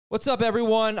What's up,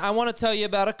 everyone? I want to tell you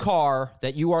about a car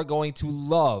that you are going to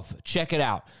love. Check it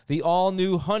out. The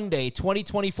all-new Hyundai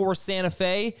 2024 Santa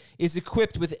Fe is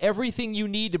equipped with everything you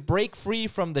need to break free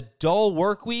from the dull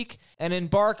work week and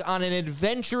embark on an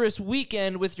adventurous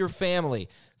weekend with your family.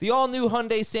 The all-new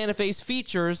Hyundai Santa Fe's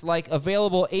features like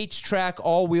available H-Track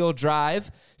all-wheel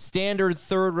drive, standard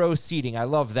third-row seating, I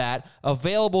love that,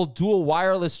 available dual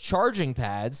wireless charging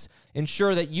pads,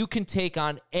 ensure that you can take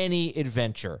on any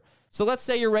adventure. So let's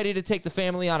say you're ready to take the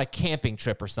family on a camping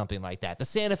trip or something like that. The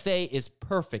Santa Fe is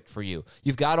perfect for you.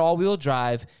 You've got all-wheel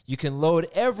drive. You can load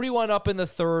everyone up in the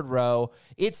third row.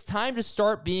 It's time to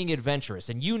start being adventurous,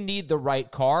 and you need the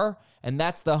right car, and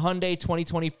that's the Hyundai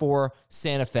 2024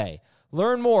 Santa Fe.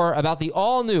 Learn more about the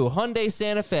all-new Hyundai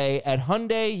Santa Fe at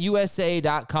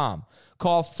HyundaiUSA.com.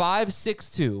 Call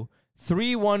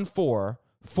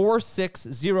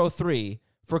 562-314-4603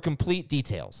 for complete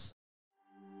details.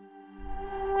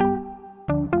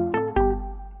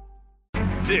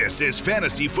 This is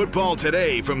Fantasy Football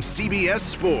Today from CBS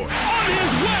Sports. On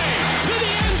his way to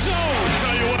the end zone. I'll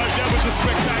tell you what, that was a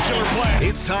spectacular play.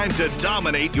 It's time to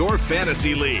dominate your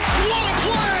fantasy league. What a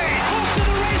play! Off to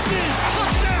the races.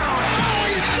 Touchdown. Oh,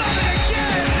 he's done it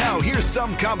again. Now here's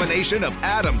some combination of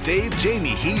Adam, Dave, Jamie,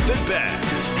 Heath, and Ben.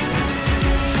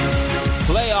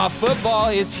 Playoff football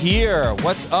is here.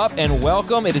 What's up and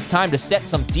welcome. It is time to set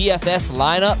some DFS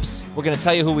lineups. We're going to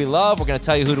tell you who we love. We're going to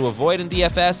tell you who to avoid in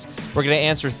DFS. We're going to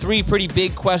answer three pretty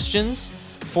big questions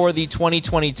for the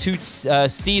 2022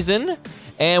 season.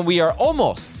 And we are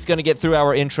almost going to get through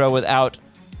our intro without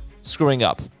screwing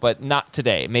up, but not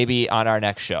today. Maybe on our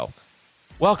next show.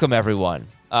 Welcome, everyone.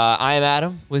 I am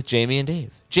Adam with Jamie and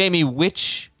Dave. Jamie,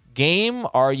 which game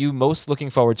are you most looking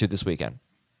forward to this weekend?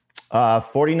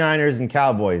 49ers and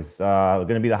Cowboys. Going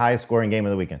to be the highest scoring game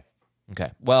of the weekend.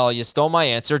 Okay. Well, you stole my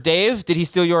answer. Dave, did he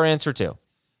steal your answer too?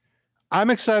 I'm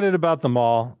excited about them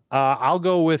all. I'll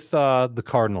go with the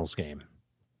Cardinals game.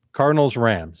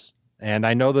 Cardinals-Rams. And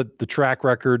I know that the track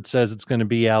record says it's going to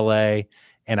be LA,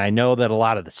 and I know that a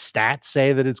lot of the stats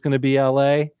say that it's going to be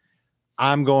LA.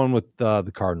 I'm going with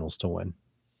the Cardinals to win.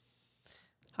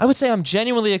 I would say I'm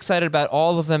genuinely excited about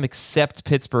all of them except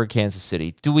Pittsburgh, Kansas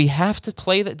City. Do we have to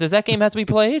play that? Does that game have to be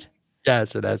played?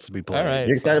 Yes, it has to be played. All right.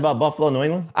 You're excited about Buffalo, New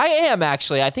England? I am,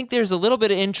 actually. I think there's a little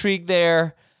bit of intrigue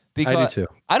there. Because I do too.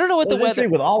 I don't know what the weather...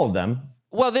 intrigue with all of them.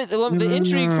 Well, the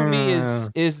intrigue for me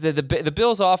is that the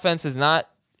Bills' offense is not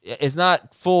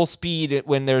full speed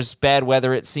when there's bad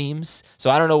weather, it seems.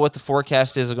 So I don't know what the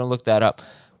forecast is. I'm going to look that up.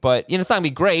 But, it's not going to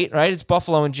be great, right? It's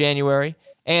Buffalo in January.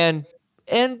 And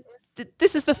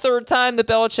this is the third time that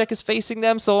Belichick is facing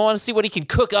them, so I want to see what he can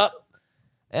cook up.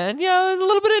 And, a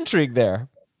little bit of intrigue there.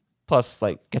 Plus,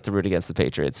 get to root against the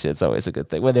Patriots. It's always a good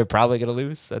thing. When they're probably going to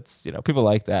lose, that's, people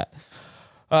like that.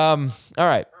 All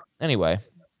right. Anyway,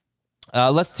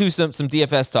 let's do some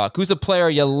DFS talk. Who's a player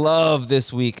you love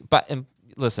this week? And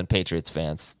listen, Patriots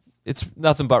fans, it's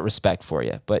nothing but respect for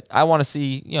you. But I want to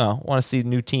see,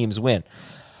 new teams win.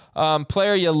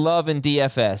 Player you love in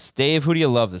DFS. Dave, who do you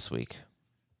love this week?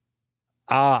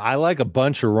 I like a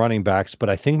bunch of running backs, but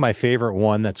I think my favorite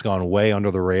one that's gone way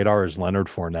under the radar is Leonard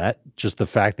Fournette. Just the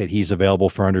fact that he's available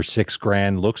for under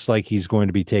 $6,000 looks like he's going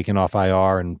to be taken off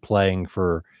IR and playing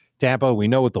for Tampa. We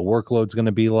know what the workload's going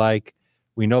to be like.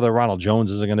 We know that Ronald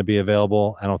Jones isn't going to be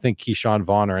available. I don't think Keyshawn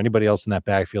Vaughn or anybody else in that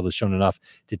backfield has shown enough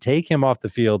to take him off the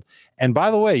field. And by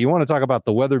the way, you want to talk about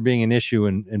the weather being an issue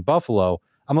in Buffalo.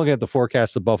 I'm looking at the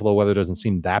forecast of Buffalo. Weather doesn't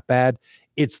seem that bad.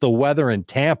 It's the weather in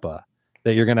Tampa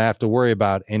that you're going to have to worry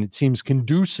about. And it seems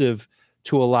conducive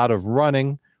to a lot of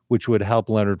running, which would help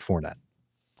Leonard Fournette.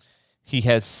 He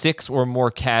has 6 or more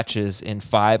catches in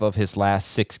 5 of his last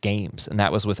 6 games, and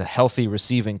that was with a healthy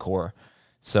receiving core.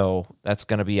 So that's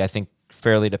going to be, I think,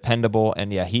 fairly dependable.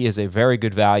 And, yeah, he is a very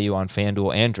good value on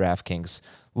FanDuel and DraftKings.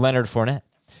 Leonard Fournette.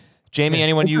 Jamie,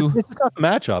 anyone you... It's a tough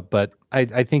matchup, but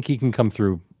I think he can come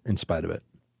through in spite of it.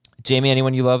 Jamie,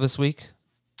 anyone you love this week?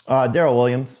 Darrell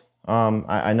Williams.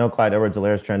 I know Clyde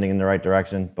Edwards-Helaire is trending in the right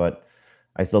direction, but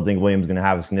I still think Williams is going to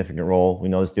have a significant role. We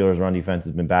know the Steelers' run defense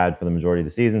has been bad for the majority of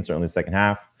the season, certainly the second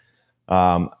half.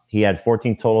 He had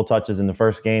 14 total touches in the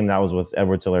first game. That was with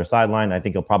Edwards-Helaire sideline. I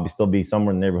think he'll probably still be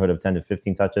somewhere in the neighborhood of 10 to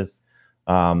 15 touches.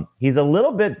 He's a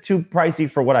little bit too pricey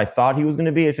for what I thought he was going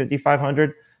to be at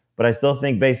 5,500, but I still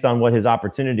think based on what his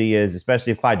opportunity is,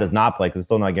 especially if Clyde does not play, because it's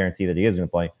still not guaranteed that he is going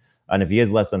to play, and if he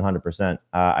is less than 100%,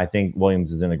 I think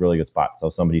Williams is in a really good spot. So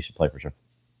somebody should play for sure.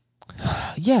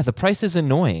 Yeah, the price is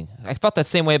annoying. I felt that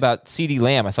same way about CeeDee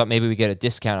Lamb. I thought maybe we get a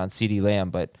discount on CeeDee Lamb,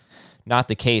 but not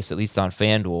the case, at least on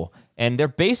FanDuel. And they're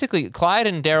basically, Clyde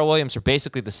and Darrell Williams are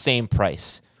basically the same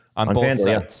price on both FanDuel,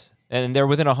 sides. and they're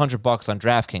within $100 on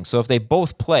DraftKings. So if they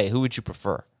both play, who would you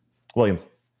prefer? Williams.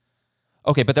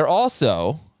 Okay, but they're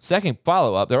also, second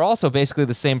follow-up, they're also basically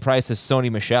the same price as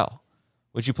Sony Michel.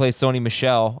 Would you play Sony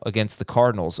Michel against the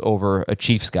Cardinals over a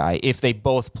Chiefs guy if they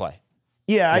both play?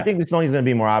 Yeah, I think the Sony's going to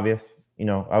be more obvious.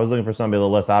 I was looking for somebody a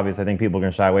little less obvious. I think people are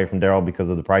going to shy away from Darrell because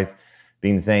of the price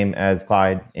being the same as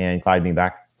Clyde and Clyde being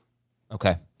back.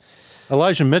 Okay.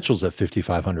 Elijah Mitchell's at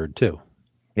 5,500 too.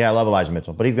 Yeah, I love Elijah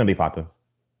Mitchell, but he's going to be popular.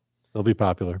 He'll be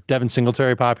popular. Devin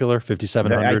Singletary popular,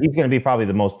 5,700. He's going to be probably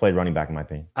the most played running back in my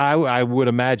opinion. I would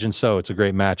imagine so. It's a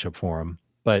great matchup for him.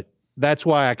 But that's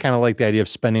why I kind of like the idea of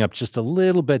spending up just a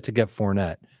little bit to get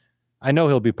Fournette. I know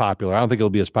he'll be popular. I don't think he'll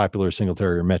be as popular as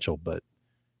Singletary or Mitchell, but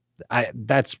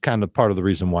that's kind of part of the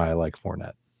reason why I like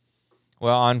Fournette.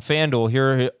 Well, on FanDuel,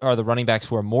 here are the running backs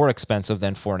who are more expensive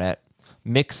than Fournette.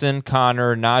 Mixon,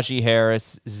 Connor, Najee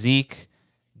Harris, Zeke,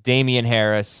 Damian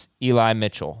Harris, Eli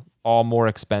Mitchell, all more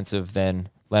expensive than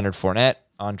Leonard Fournette.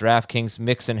 On DraftKings,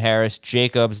 Mixon, Harris,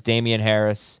 Jacobs, Damian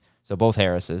Harris, so both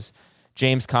Harrises,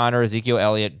 James Conner, Ezekiel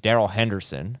Elliott, Darrell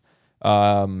Henderson,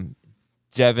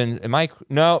 Devin,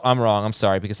 no, I'm wrong. I'm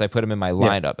sorry because I put him in my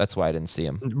lineup. That's why I didn't see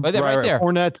him. But they're right there.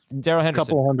 Fournette, Darrell Henderson. A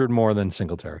couple hundred more than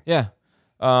Singletary. Yeah.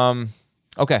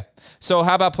 Okay. So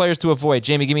how about players to avoid?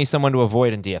 Jamie, give me someone to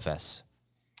avoid in DFS.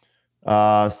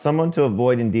 Someone to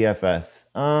avoid in DFS.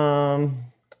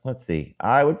 Let's see.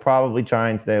 I would probably try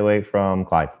and stay away from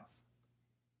Clyde.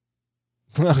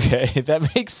 Okay,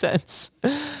 that makes sense.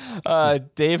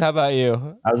 Dave, how about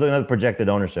you? I was looking at the projected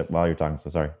ownership while you're talking, so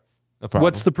sorry. No problem.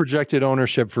 What's the projected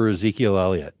ownership for Ezekiel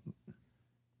Elliott?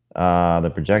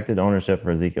 The projected ownership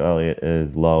for Ezekiel Elliott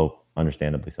is low,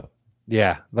 understandably so.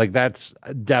 Yeah, like that's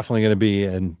definitely going to be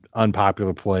an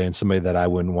unpopular play and somebody that I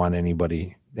wouldn't want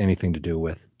anything to do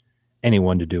with,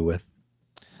 anyone to do with.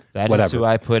 That Whatever. is who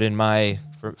I put in my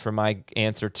for my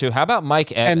answer too. How about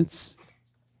Mike Evans?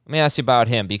 Let me ask you about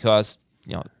him because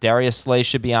Darius Slay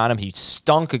should be on him. He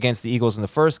stunk against the Eagles in the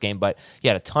first game, but he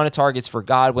had a ton of targets for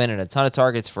Godwin and a ton of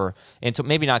targets for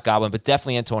maybe not Godwin, but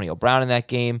definitely Antonio Brown in that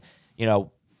game.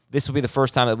 This will be the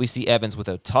first time that we see Evans with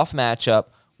a tough matchup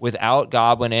without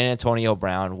Godwin and Antonio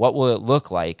Brown. What will it look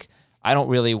like? I don't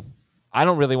really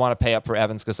want to pay up for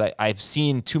Evans because I've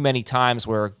seen too many times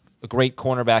where a great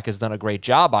cornerback has done a great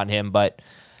job on him, but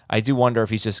I do wonder if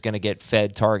he's just going to get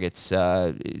fed targets.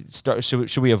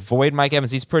 Should we avoid Mike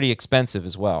Evans? He's pretty expensive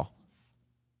as well.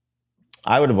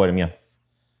 I would avoid him, yeah.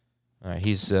 All right,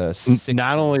 he's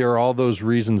not only are all those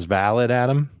reasons valid,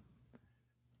 Adam,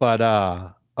 but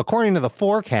according to the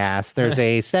forecast, there's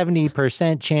a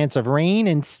 70% chance of rain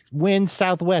and winds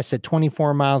southwest at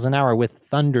 24 miles an hour with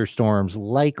thunderstorms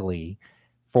likely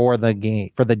for the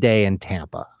day in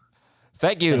Tampa.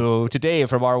 Thank you to Dave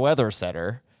from our weather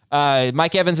center.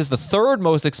 Mike Evans is the third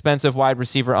most expensive wide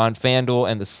receiver on FanDuel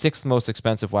and the sixth most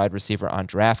expensive wide receiver on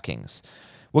DraftKings.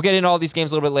 We'll get into all these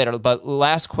games a little bit later, but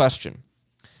last question.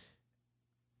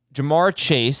 Jamar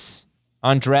Chase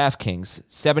on DraftKings,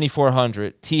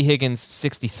 7,400. T. Higgins,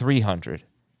 6,300.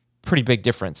 Pretty big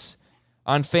difference.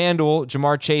 On FanDuel,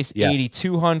 Jamar Chase,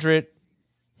 8,200.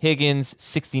 Higgins,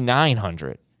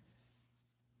 6,900.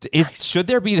 Should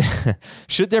there be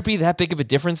that big of a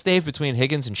difference, Dave, between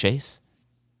Higgins and Chase?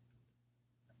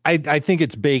 I think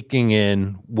it's baking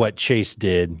in what Chase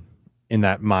did in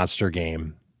that monster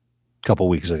game a couple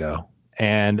weeks ago.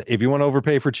 And if you want to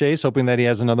overpay for Chase, hoping that he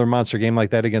has another monster game like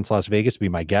that against Las Vegas, be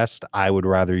my guest. I would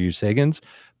rather use Higgins,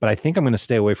 but I think I'm going to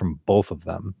stay away from both of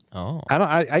them. Oh,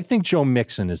 I think Joe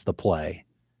Mixon is the play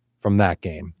from that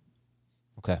game.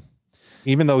 Okay.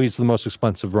 Even though he's the most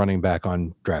expensive running back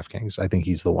on DraftKings, I think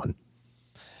he's the one.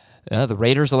 The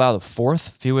Raiders allow the fourth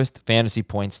fewest fantasy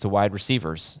points to wide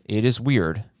receivers. It is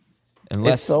weird.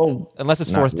 Unless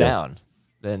it's fourth down,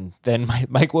 then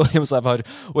Mike Williams will have 100.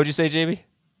 What'd you say, JB?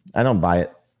 I don't buy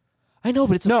it. I know,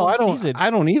 but it's a full season. I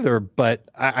don't either, but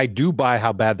I do buy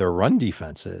how bad their run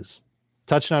defense is.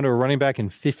 Touchdown to a running back in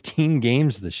 15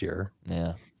 games this year.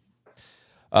 Yeah.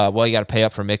 Well, you got to pay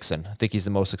up for Mixon. I think he's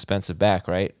the most expensive back,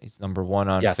 right? He's number one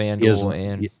on FanDuel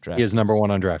and DraftKings. He is number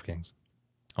one on DraftKings.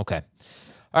 Okay.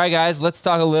 All right, guys, let's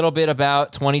talk a little bit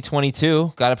about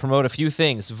 2022. Got to promote a few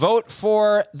things. Vote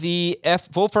for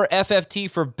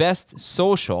FFT for best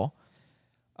social.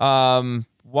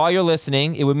 While you're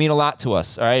listening, it would mean a lot to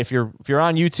us. All right, if you're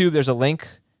on YouTube, there's a link,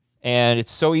 and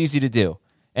it's so easy to do.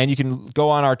 And you can go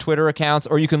on our Twitter accounts,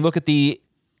 or you can look at the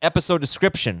episode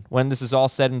description when this is all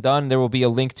said and done. There will be a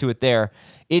link to it there.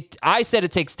 I said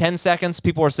it takes 10 seconds.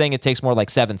 People are saying it takes more like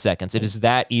 7 seconds. It is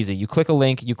that easy. You click a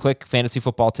link, you click Fantasy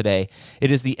Football Today.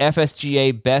 It is the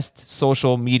FSGA Best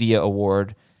Social Media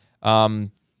Award.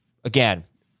 Again,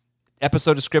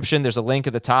 episode description, there's a link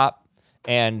at the top,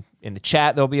 And in the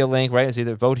chat, there'll be a link, right? It's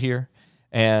either vote here.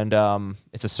 And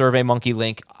it's a SurveyMonkey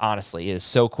link. Honestly, it is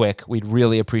so quick. We'd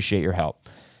really appreciate your help.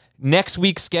 Next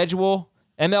week's schedule,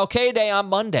 MLK Day on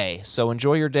Monday. So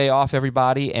enjoy your day off,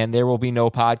 everybody. And there will be no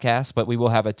podcast, but we will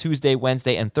have a Tuesday,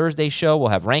 Wednesday, and Thursday show. We'll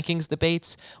have rankings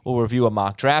debates. We'll review a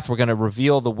mock draft. We're going to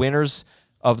reveal the winners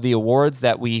of the awards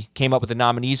that we came up with the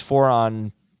nominees for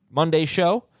on Monday's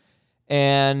show.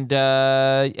 And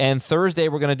Thursday,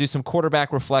 we're going to do some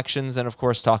quarterback reflections and, of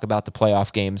course, talk about the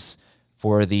playoff games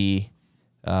for the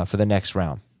next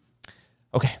round.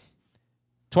 Okay.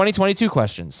 2022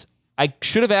 questions. I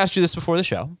should have asked you this before the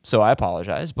show, so I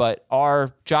apologize. But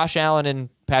are Josh Allen and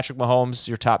Patrick Mahomes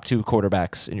your top 2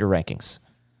 quarterbacks in your rankings?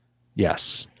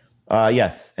 Yes.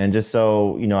 Yes. And just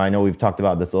so, I know we've talked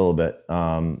about this a little bit.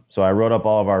 So I wrote up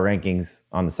all of our rankings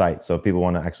on the site. So if people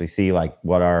want to actually see like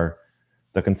what are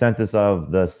the consensus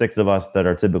of the 6 of us that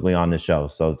are typically on this show.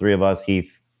 So 3 of us,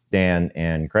 Heath, Dan,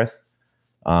 and Chris.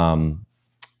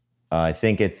 I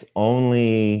think it's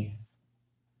only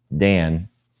Dan,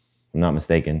 if I'm not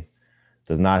mistaken,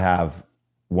 does not have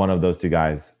one of those 2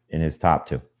 guys in his top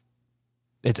 2.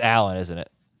 It's Allen, isn't it?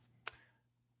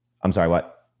 I'm sorry,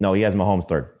 what? No, he has Mahomes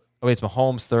 3rd. Oh, it's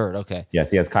Mahomes 3rd. Okay. Yes,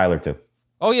 he has Kyler 2.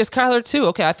 Oh, he has Kyler 2.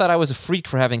 Okay, I thought I was a freak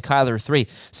for having Kyler 3.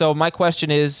 So my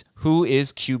question is, who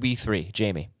is QB 3?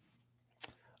 Jamie.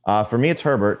 For me, it's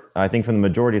Herbert. I think for the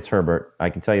majority, it's Herbert. I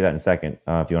can tell you that in a second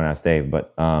if you want to ask Dave.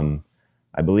 But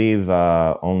I believe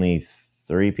only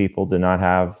 3 people did not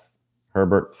have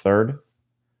Herbert 3rd.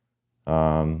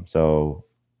 So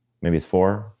maybe it's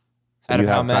 4. So Out of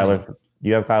how many?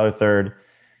 You have Kyler 3rd.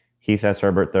 Heath has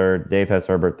Herbert 3rd. Dave has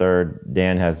Herbert 3rd.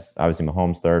 Dan has obviously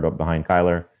Mahomes 3rd up behind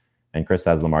Kyler. And Chris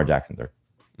has Lamar Jackson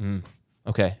 3rd.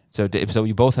 Okay. So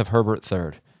you both have Herbert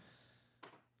 3rd.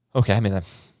 Okay. I mean, that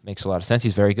makes a lot of sense.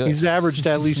 He's very good. He's averaged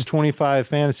at least 25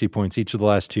 fantasy points each of the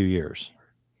last 2 years.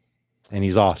 And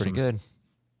he's awesome. That's pretty good.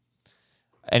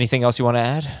 Anything else you want to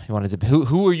add? You wanted to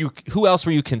who else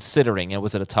were you considering? And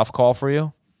was it a tough call for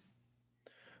you?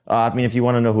 I mean, if you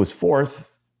want to know who's 4th,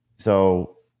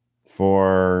 so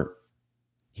for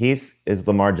Heath is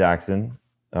Lamar Jackson.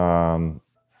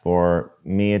 For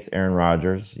me, it's Aaron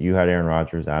Rodgers. You had Aaron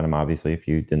Rodgers, Adam, obviously, if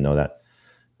you didn't know that.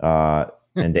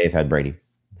 And Dave had Brady.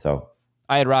 So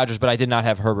I had Rodgers, but I did not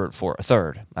have Herbert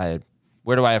 3rd.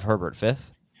 Where do I have Herbert?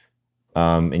 5th?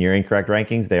 In your incorrect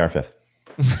rankings, they are 5th.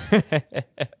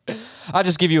 I'll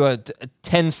just give you a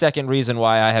 10-second reason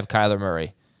why I have Kyler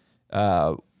Murray.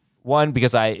 1,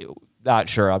 because I'm not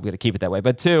sure I'm going to keep it that way.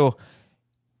 But 2,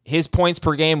 his points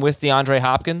per game with DeAndre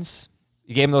Hopkins,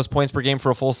 you gave him those points per game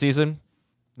for a full season,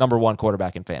 number 1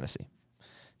 quarterback in fantasy.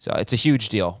 So it's a huge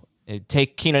deal.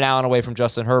 Take Keenan Allen away from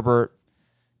Justin Herbert.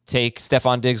 Take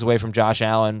Stephon Diggs away from Josh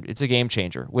Allen. It's a game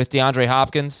changer. With DeAndre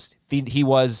Hopkins, he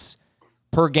was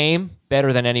per game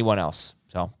better than anyone else.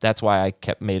 So that's why I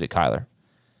made it Kyler.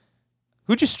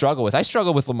 Who'd you struggle with? I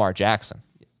struggle with Lamar Jackson.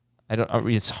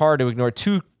 It's hard to ignore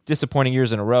 2 disappointing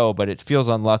years in a row, but it feels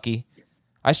unlucky.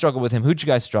 I struggle with him. Who'd you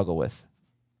guys struggle with?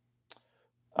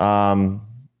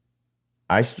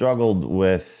 I struggled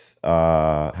with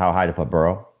how high to put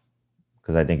Burrow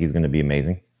because I think he's going to be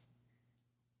amazing.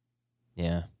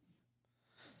 Yeah.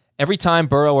 Every time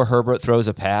Burrow or Herbert throws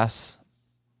a pass,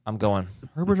 I'm going,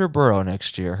 Herbert or Burrow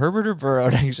next year? Herbert or Burrow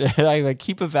next year? I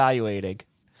keep evaluating.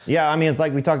 Yeah, I mean, it's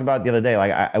like we talked about the other day.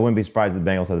 Like, I wouldn't be surprised if the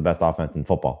Bengals have the best offense in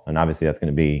football. And obviously that's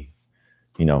going to be,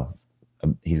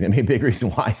 he's going to be a big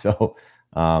reason why. So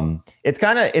it's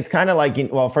kind of like,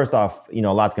 well, first off, a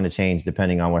lot's going to change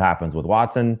depending on what happens with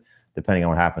Watson, depending on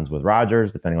what happens with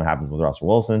Rodgers, depending on what happens with Russell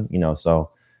Wilson,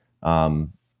 so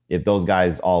if those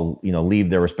guys all, leave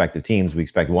their respective teams, we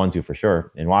expect 1, 2 for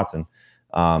sure in Watson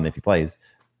if he plays.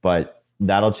 But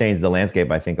that'll change the landscape,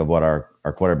 I think, of what our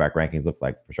quarterback rankings look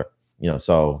like for sure.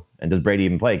 So, and does Brady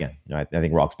even play again? I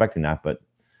think we're all expecting that, but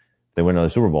if they win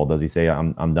another Super Bowl, does he say,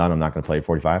 I'm done, I'm not going to play at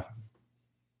 45?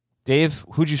 Dave,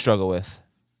 who'd you struggle with?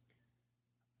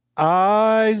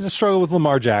 I struggle with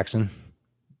Lamar Jackson,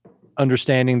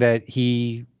 understanding that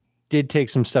he did take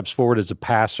some steps forward as a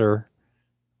passer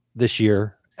this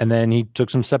year, and then he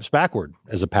took some steps backward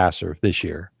as a passer this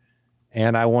year.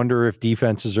 And I wonder if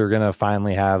defenses are going to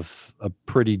finally have a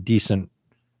pretty decent,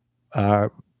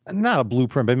 not a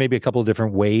blueprint, but maybe a couple of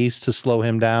different ways to slow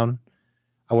him down.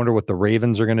 I wonder what the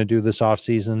Ravens are going to do this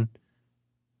offseason.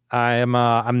 I'm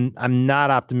not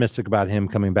optimistic about him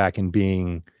coming back and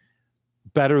being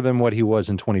better than what he was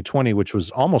in 2020, which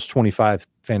was almost 25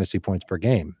 fantasy points per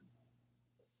game.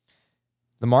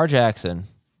 Lamar Jackson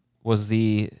had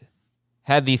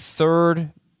the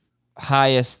 3rd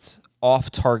highest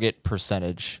off-target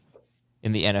percentage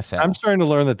in the NFL. I'm starting to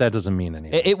learn that doesn't mean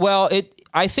anything.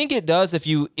 I think it does if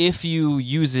you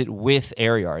use it with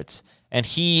air yards. And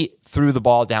he threw the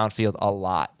ball downfield a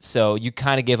lot, so you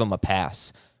kind of give him a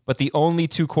pass. But the only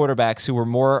two quarterbacks who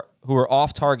were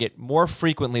off target more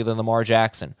frequently than Lamar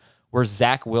Jackson were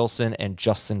Zach Wilson and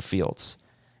Justin Fields.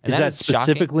 And is that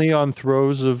specifically shocking. On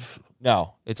throws of?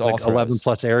 No, it's all throws. 11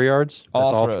 plus air yards.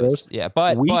 That's all throws. Yeah,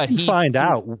 but we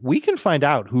can find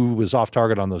out who was off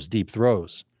target on those deep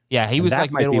throws. Yeah, he was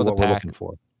like middle of the pack.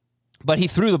 For. But he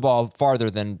threw the ball farther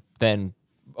than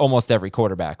almost every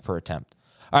quarterback per attempt.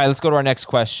 All right, let's go to our next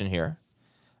question here.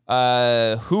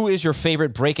 Who is your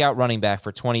favorite breakout running back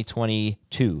for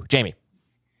 2022? Jamie.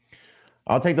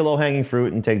 I'll take the low-hanging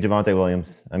fruit and take Javonte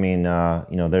Williams. I mean,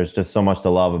 there's just so much to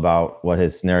love about what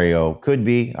his scenario could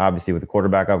be, obviously with the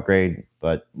quarterback upgrade,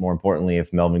 but more importantly,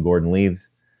 if Melvin Gordon leaves,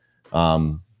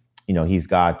 he's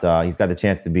got the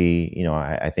chance to be,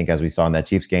 I think as we saw in that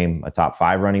Chiefs game, a top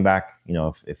 5 running back,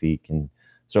 if he can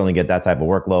certainly get that type of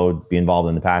workload, be involved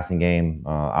in the passing game,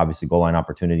 obviously goal line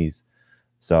opportunities.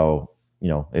 So,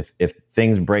 if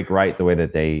things break right the way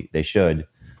that they should,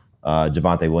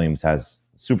 Javonte Williams has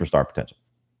superstar potential.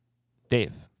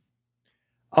 Dave.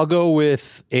 I'll go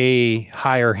with a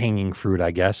higher hanging fruit,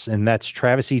 I guess, and that's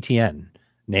Travis Etienne,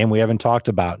 name we haven't talked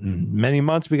about in many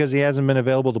months because he hasn't been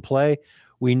available to play.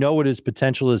 We know what his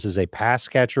potential is as a pass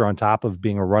catcher on top of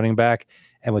being a running back.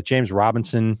 And with James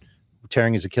Robinson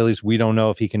tearing his Achilles, we don't know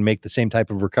if he can make the same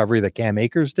type of recovery that Cam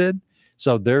Akers did.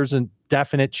 So there's a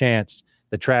definite chance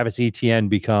that Travis Etienne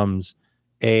becomes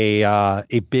a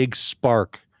big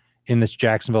spark in this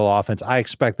Jacksonville offense. I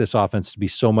expect this offense to be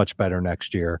so much better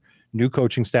next year. New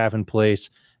coaching staff in place,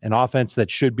 an offense that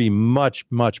should be much,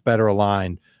 much better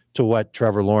aligned to what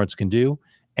Trevor Lawrence can do,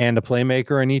 and a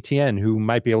playmaker in Etienne who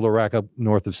might be able to rack up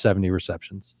north of 70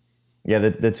 receptions. Yeah,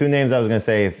 the two names I was going to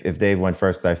say if Dave went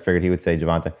first, because I figured he would say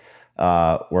Javonte,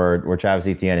 were Travis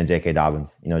Etienne and J.K.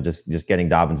 Dobbins. Just getting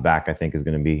Dobbins back, I think, is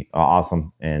going to be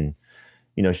awesome, and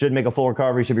should make a full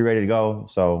recovery, should be ready to go.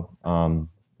 So,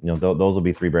 those will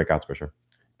be 3 breakouts for sure.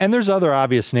 And there's other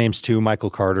obvious names too. Michael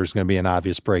Carter is going to be an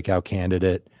obvious breakout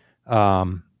candidate. I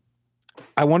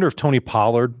wonder if Tony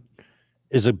Pollard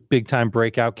is a big time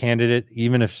breakout candidate,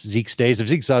 even if Zeke stays. If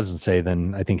Zeke doesn't stay,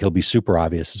 then I think he'll be super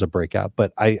obvious as a breakout.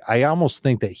 But I almost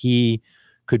think that he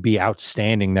could be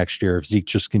outstanding next year if Zeke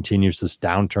just continues this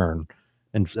downturn.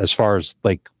 And as far as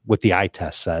like what the eye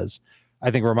test says,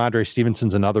 I think Ramondre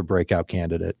Stevenson's another breakout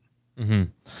candidate. Mm-hmm.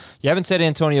 You haven't said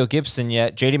Antonio Gibson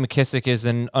yet. J.D. McKissic is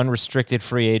an unrestricted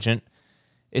free agent.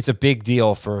 It's a big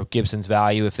deal for Gibson's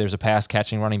value if there's a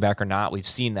pass-catching running back or not. We've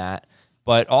seen that.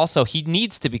 But also, he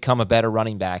needs to become a better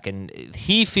running back, and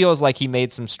he feels like he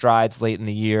made some strides late in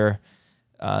the year.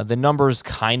 The numbers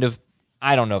kind of,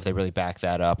 I don't know if they really back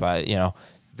that up.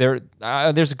 There's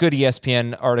a good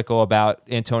ESPN article about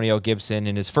Antonio Gibson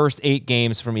in his first 8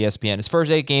 games from ESPN. His first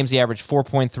 8 games, he averaged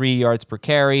 4.3 yards per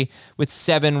carry with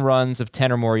 7 runs of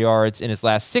 10 or more yards. In his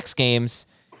last 6 games,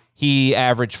 he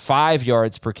averaged 5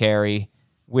 yards per carry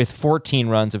with 14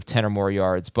 runs of 10 or more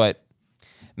yards. But,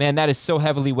 man, that is so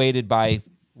heavily weighted by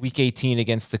Week 18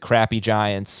 against the crappy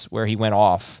Giants where he went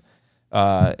off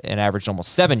and averaged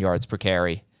almost 7 yards per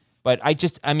carry. But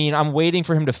I'm waiting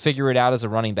for him to figure it out as a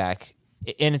running back.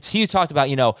 And he talked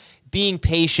about, being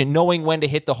patient, knowing when to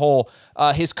hit the hole.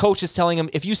 His coach is telling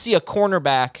him, if you see a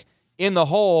cornerback in the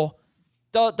hole,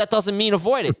 that doesn't mean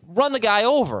avoid it. Run the guy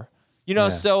over.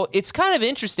 So it's kind of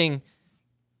interesting,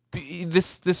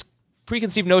 this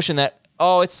preconceived notion that,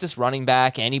 it's this running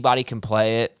back, anybody can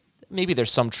play it. Maybe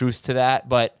there's some truth to that,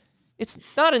 but it's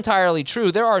not entirely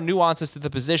true. There are nuances to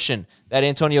the position that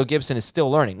Antonio Gibson is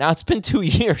still learning. Now, it's been 2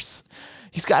 years.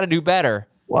 He's got to do better.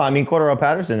 Well, Cordero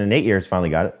Patterson in 8 years finally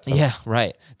got it. So. Yeah,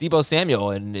 right. Debo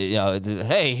Samuel, and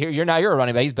hey, you're a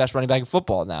running back. He's the best running back in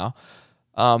football now.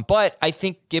 But I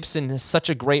think Gibson has such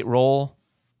a great role,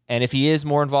 and if he is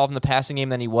more involved in the passing game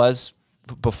than he was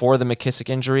before the McKissic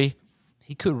injury,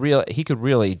 he could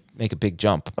really make a big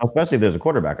jump. Especially if there's a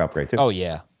quarterback upgrade too. Oh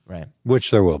yeah, right.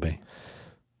 Which there will be.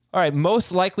 All right,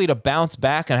 most likely to bounce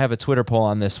back, and I have a Twitter poll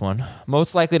on this one.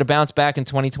 Most likely to bounce back in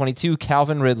 2022: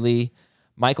 Calvin Ridley,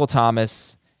 Michael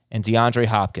Thomas, and DeAndre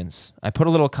Hopkins. I put a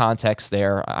little context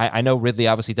there. I know Ridley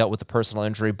obviously dealt with a personal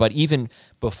injury, but even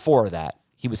before that,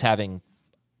 he was having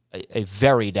a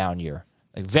very down year,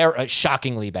 very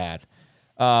shockingly bad.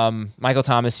 Michael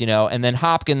Thomas, and then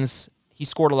Hopkins, he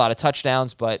scored a lot of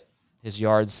touchdowns, but his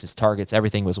yards, his targets,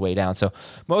 everything was way down. So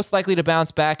most likely to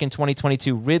bounce back in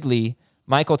 2022, Ridley,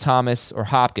 Michael Thomas, or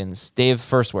Hopkins. Dave,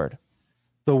 first word.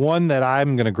 The one that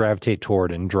I'm going to gravitate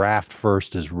toward and draft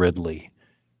first is Ridley,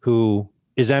 who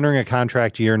is entering a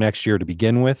contract year next year to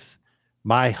begin with,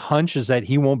 My hunch is that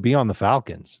he won't be on the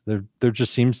Falcons. There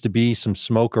just seems to be some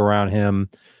smoke around him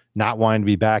not wanting to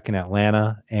be back in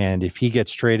Atlanta. And if he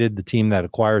gets traded, the team that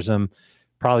acquires him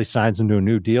probably signs him to a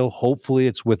new deal. Hopefully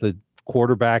it's with a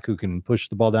quarterback who can push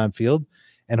the ball downfield.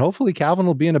 And hopefully Calvin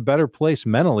will be in a better place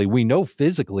mentally. We know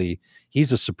physically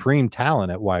he's a supreme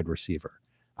talent at wide receiver.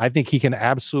 I think he can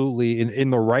absolutely, in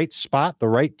the right spot, the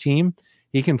right team,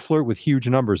 he can flirt with huge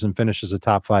numbers and finish as a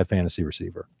top 5 fantasy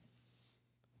receiver.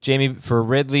 Jamie, for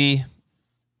Ridley,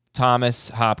 Thomas,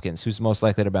 Hopkins, who's most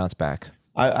likely to bounce back?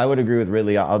 I would agree with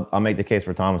Ridley. I'll make the case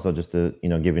for Thomas, though, just to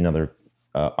give you another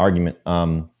argument.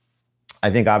 I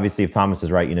think obviously if Thomas is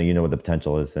right, you know what the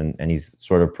potential is, and he's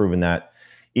sort of proven that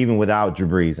even without Drew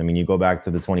Brees. I mean, you go back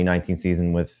to the 2019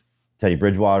 season with Teddy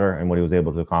Bridgewater and what he was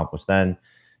able to accomplish then.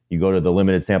 You go to the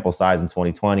limited sample size in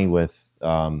 2020 with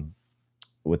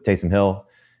Taysom Hill,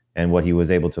 and what he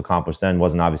was able to accomplish then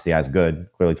wasn't obviously as good.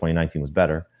 Clearly 2019 was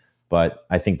better, but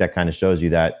I think that kind of shows you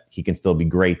that he can still be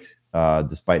great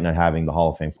despite not having the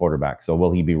Hall of Fame quarterback. So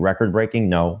will he be record breaking?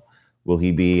 No. Will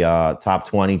he be top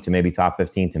 20 to maybe top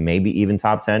 15 to maybe even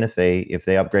top 10 if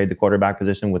they upgrade the quarterback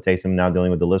position with Taysom now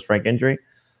dealing with the Liz Frank injury?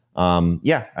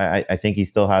 I think he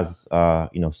still has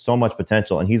so much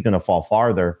potential, and he's going to fall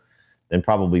farther than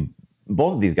probably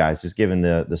both of these guys, just given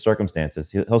the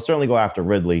circumstances. He'll certainly go after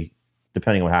Ridley,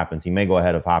 depending on what happens. He may go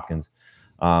ahead of Hopkins.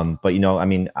 I've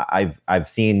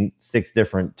seen 6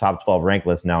 different top 12 rank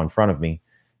lists now in front of me,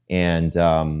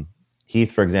 and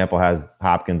Heath, for example, has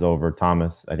Hopkins over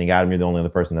Thomas. I think, Adam, you're the only other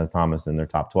person that has Thomas in their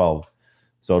top 12.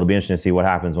 So it'll be interesting to see what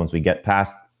happens once we get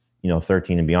past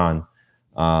 13 and beyond.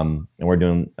 And we're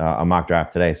doing a mock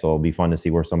draft today, so it'll be fun to see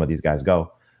where some of these guys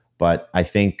go. But I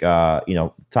think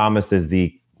Thomas is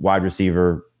the wide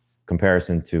receiver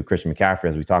comparison to Christian McCaffrey,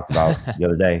 as we talked about the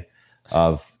other day.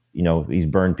 He's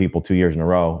burned people 2 years in a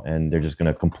row, and they're just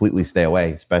going to completely stay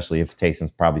away, especially if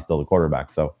Taysom's probably still the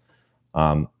quarterback. So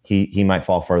he might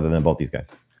fall further than both these guys.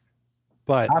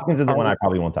 But Hopkins is the one I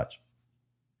probably won't touch.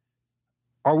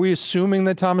 Are we assuming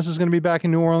that Thomas is going to be back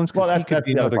in New Orleans? Well, he could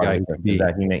be another guy. He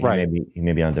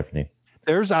may be on a different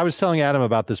team. I was telling Adam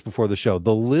about this before the show.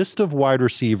 The list of wide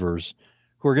receivers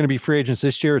who are going to be free agents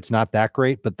this year, it's not that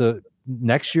great, but the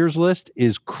next year's list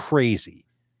is crazy.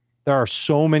 There are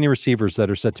so many receivers that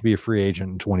are set to be a free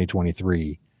agent in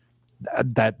 2023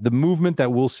 that the movement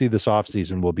that we'll see this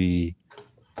offseason will be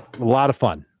a lot of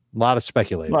fun, a lot of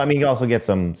speculating. Well, I mean, you also get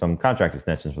some contract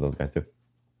extensions for those guys too.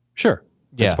 Sure.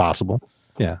 Yeah. It's possible.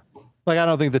 Yeah. Like, I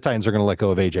don't think the Titans are going to let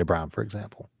go of A.J. Brown, for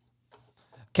example.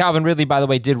 Calvin Ridley, by the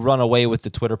way, did run away with the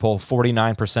Twitter poll,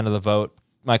 49% of the vote.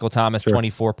 Michael Thomas, sure.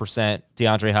 24%.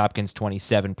 DeAndre Hopkins,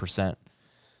 27%.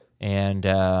 And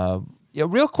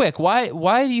real quick, why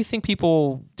do you think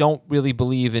people don't really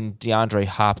believe in DeAndre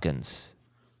Hopkins?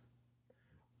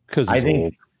 Because I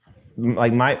think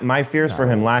like my fears for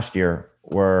him last year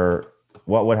were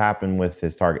what would happen with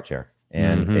his target share.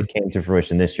 And it came to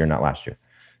fruition this year, not last year.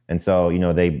 And so,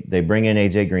 they bring in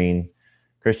AJ Green.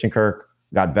 Christian Kirk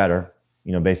got better,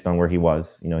 based on where he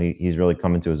was. He's really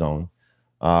coming to his own.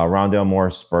 Rondale Moore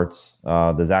spurts,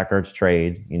 the Zach Ertz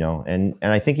trade, and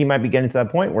I think he might be getting to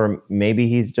that point where maybe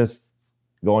he's just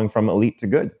going from elite to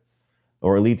good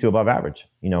or elite to above average,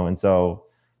 and so,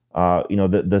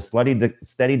 the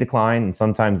steady decline and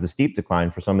sometimes the steep decline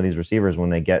for some of these receivers when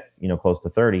they get, close to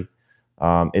 30,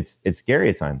 it's scary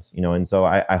at times, and so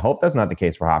I hope that's not the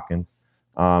case for Hopkins.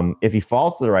 If he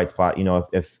falls to the right spot,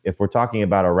 if we're talking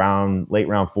about a late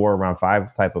round 4, round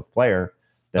 5 type of player,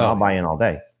 then I'll buy in all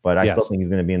day. But I still think he's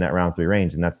going to be in that round 3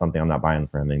 range, and that's something I'm not buying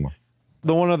for him anymore.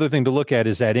 The one other thing to look at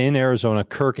is that in Arizona,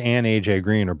 Kirk and AJ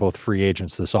Green are both free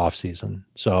agents this offseason.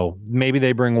 So maybe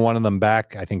they bring one of them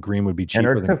back. I think Green would be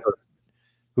cheaper than Kirk.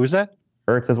 Who is that?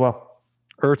 Ertz as well.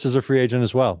 Ertz is a free agent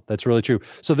as well. That's really true.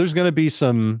 So there's going to be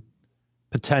some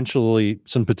potential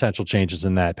changes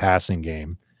in that passing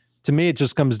game. To me, it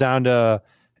just comes down to,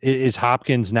 is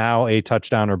Hopkins now a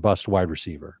touchdown or bust wide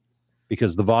receiver?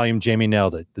 Because the volume, Jamie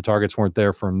nailed it. The targets weren't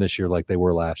there for him this year like they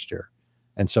were last year.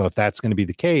 And so if that's going to be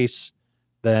the case,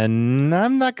 then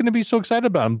I'm not going to be so excited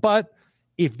about him. But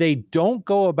if they don't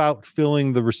go about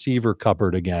filling the receiver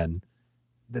cupboard again,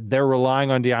 they're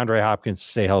relying on DeAndre Hopkins to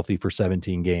stay healthy for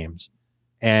 17 games.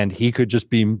 And he could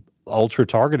just be ultra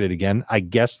targeted again. I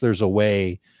guess there's a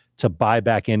way to buy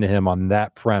back into him on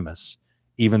that premise,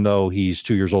 even though he's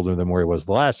 2 years older than where he was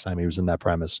the last time he was in that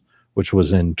premise, which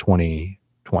was in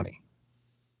 2020.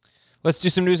 Let's do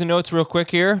some news and notes real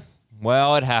quick here.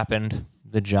 Well, it happened.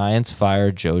 The Giants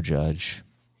fired Joe Judge.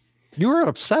 You were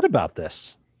upset about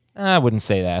this. I wouldn't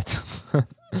say that.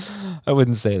 I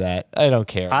wouldn't say that. I don't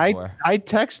care anymore. I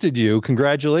texted you,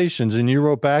 congratulations, and you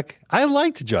wrote back, I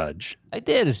liked Judge. I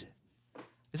did.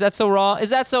 Is that so wrong? Is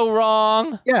that so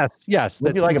wrong? Yes.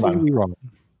 What do you like about him? Wrong.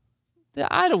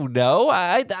 I don't know.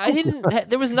 I didn't.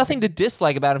 There was nothing to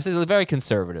dislike about him. So he's very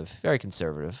conservative. Very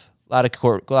conservative. A lot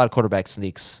of quarterback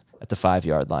sneaks at the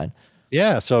 5-yard line.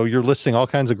 Yeah. So you're listing all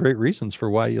kinds of great reasons for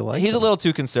why you like. He's him. a little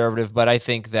too conservative, but I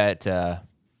think that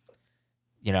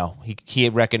he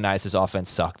recognized his offense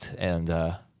sucked and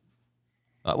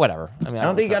whatever. I mean, I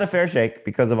don't think he got a fair shake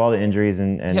because of all the injuries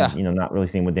and not really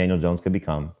seeing what Daniel Jones could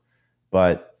become.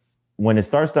 But when it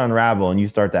starts to unravel and you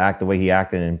start to act the way he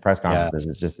acted in press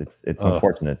conferences, it's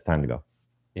unfortunate. It's time to go.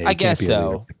 Yeah, I guess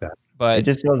so, like but it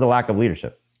just shows a lack of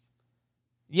leadership.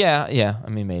 Yeah. I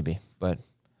mean, maybe, but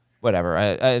whatever.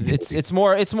 It's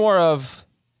more of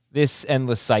this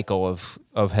endless cycle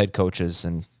of head coaches,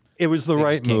 and it was the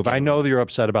right move. I know that you're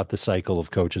upset about the cycle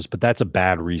of coaches, but that's a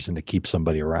bad reason to keep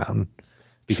somebody around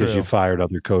because you fired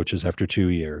other coaches after 2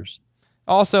 years.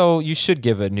 Also, you should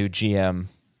give a new GM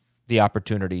the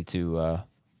opportunity to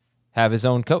have his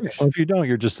own coach. Well, if you don't,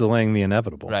 you're just delaying the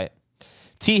inevitable. Right.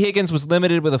 T. Higgins was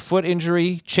limited with a foot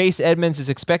injury. Chase Edmonds is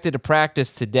expected to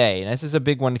practice today. And this is a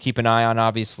big one to keep an eye on,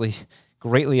 obviously.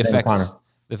 Greatly affects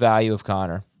the value of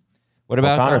Connor. What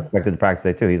about Connor? Expected to practice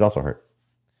today, too. He's also hurt.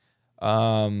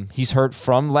 He's hurt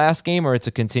from last game, or it's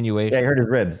a continuation? Yeah, he hurt his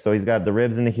ribs. So he's got the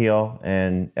ribs and the heel,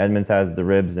 and Edmonds has the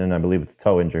ribs and I believe it's a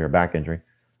toe injury or back injury.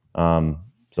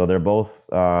 So they're both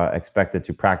expected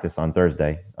to practice on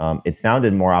Thursday. It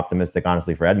sounded more optimistic,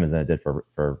 honestly, for Edmonds than it did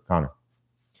for Connor.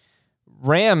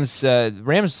 Rams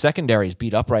secondary is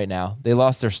beat up right now. They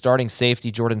lost their starting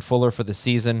safety, Jordan Fuller, for the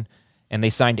season, and they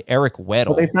signed Eric Weddle.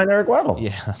 Well, they signed Eric Weddle.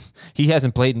 Yeah, he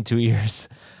hasn't played in 2 years.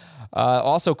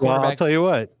 Also, quarterback. Well, I'll tell you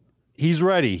what. He's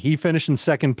ready. He finished in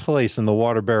second place in the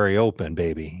Waterbury Open,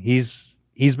 baby. He's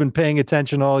been paying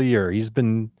attention all year. He's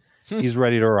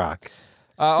ready to rock.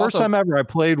 First time ever I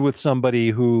played with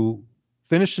somebody who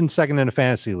finished in second in a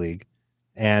fantasy league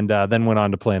and then went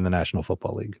on to play in the National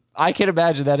Football League. I can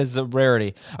imagine that is a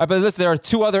rarity. But listen, there are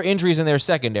 2 other injuries in their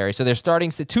secondary. So their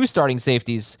 2 starting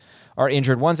safeties are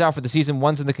injured. One's out for the season.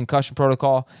 One's in the concussion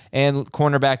protocol. And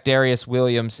cornerback Darius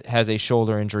Williams has a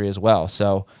shoulder injury as well.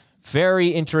 So very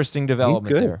interesting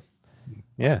development there.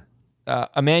 Yeah.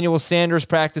 Emmanuel Sanders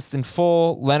practiced in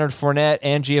full. Leonard Fournette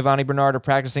and Giovanni Bernard are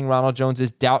practicing. Ronald Jones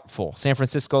is doubtful. San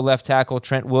Francisco left tackle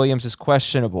Trent Williams is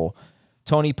questionable.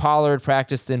 Tony Pollard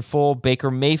practiced in full. Baker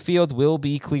Mayfield will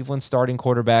be Cleveland's starting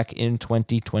quarterback in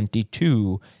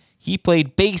 2022. He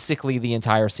played basically the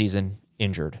entire season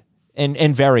injured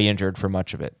and very injured for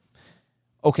much of it.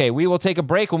 Okay, we will take a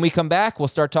break. When we come back, we'll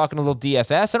start talking a little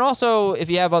DFS. And also, if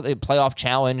you have a playoff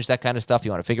challenge, that kind of stuff,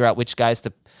 you want to figure out which guys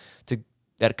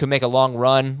that could make a long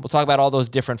run. We'll talk about all those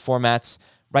different formats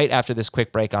right after this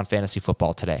quick break on Fantasy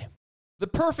Football Today. The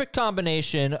perfect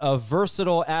combination of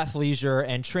versatile athleisure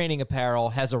and training apparel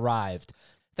has arrived.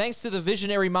 Thanks to the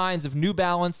visionary minds of New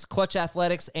Balance, Clutch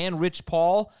Athletics, and Rich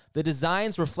Paul, the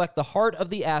designs reflect the heart of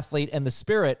the athlete and the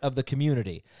spirit of the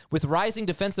community. With rising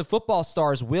defensive football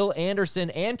stars Will Anderson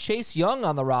and Chase Young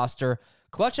on the roster,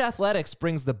 Clutch Athletics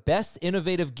brings the best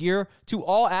innovative gear to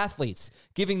all athletes,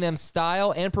 giving them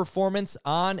style and performance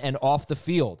on and off the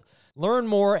field. Learn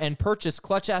more and purchase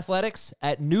Clutch Athletics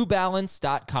at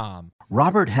newbalance.com.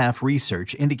 Robert Half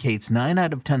research indicates 9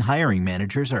 out of 10 hiring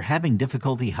managers are having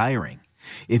difficulty hiring.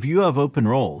 If you have open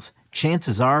roles,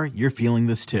 chances are you're feeling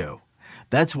this too.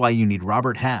 That's why you need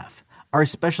Robert Half. Our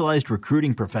specialized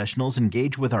recruiting professionals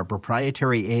engage with our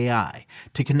proprietary AI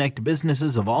to connect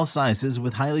businesses of all sizes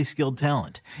with highly skilled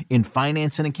talent in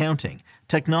finance and accounting,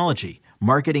 technology,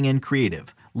 marketing and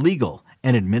creative, legal,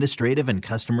 and administrative and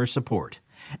customer support.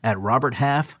 At Robert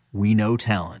Half, we know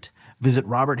talent. Visit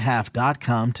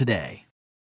roberthalf.com today.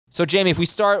 So, Jamie, if we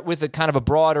start with a kind of a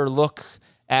broader look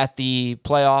at the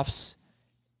playoffs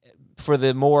for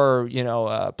the more,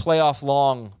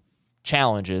 playoff-long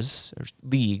challenges or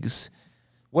leagues,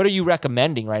 what are you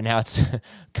recommending right now? It's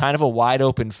kind of a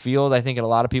wide-open field, I think, in a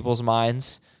lot of people's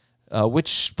minds.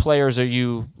 Which players are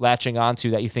you latching onto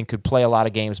that you think could play a lot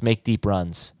of games, make deep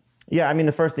runs? Yeah, I mean,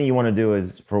 the first thing you want to do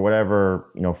is for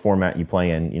whatever, format you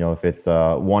play in, if it's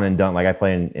one and done, like I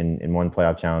play in one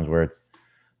playoff challenge where it's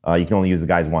you can only use the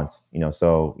guys once,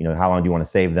 so, how long do you want to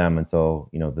save them until,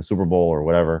 the Super Bowl or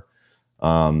whatever?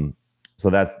 So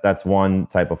that's one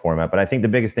type of format. But I think the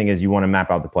biggest thing is you want to map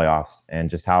out the playoffs and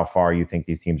just how far you think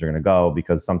these teams are going to go,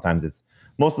 because sometimes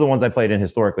most of the ones I played in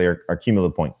historically are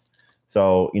cumulative points.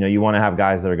 So, you want to have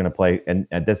guys that are going to play, and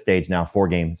at this stage now, 4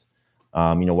 games,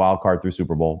 wild card through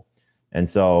Super Bowl. And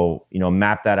so,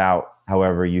 map that out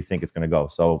however you think it's going to go.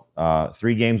 So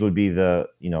 3 games would be the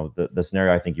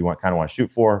scenario I think you kind of want to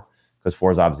shoot for, because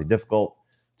 4 is obviously difficult.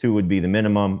 2 would be the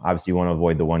minimum. Obviously, you want to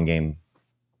avoid the 1 game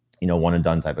one and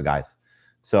done type of guys.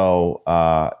 So,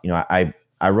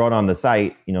 I wrote on the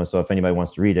site, so if anybody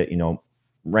wants to read it,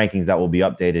 rankings that will be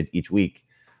updated each week.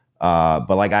 But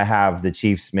like I have the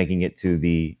Chiefs making it to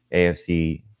the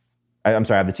AFC. I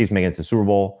have the Chiefs making it to the Super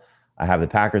Bowl. I have the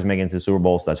Packers making it to the Super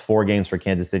Bowl. So that's 4 games for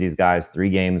Kansas City's guys, 3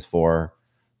 games for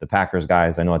the Packers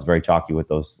guys. I know it's very chalky with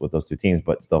those 2 teams,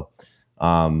 but still,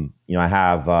 I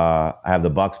have the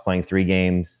Bucks playing 3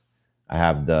 games. I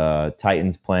have the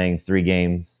Titans playing 3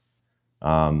 games.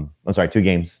 2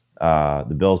 games.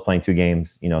 The Bills playing 2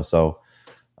 games. So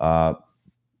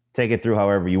take it through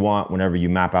however you want whenever you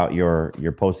map out your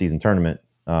postseason tournament.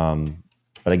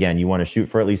 But again, you want to shoot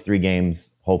for at least 3 games,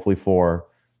 hopefully 4,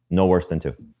 no worse than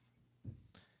 2.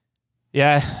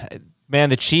 Yeah, man,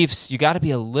 the Chiefs, you got to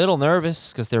be a little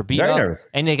nervous because they're beat Very up, nervous.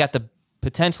 and they got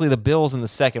potentially the Bills in the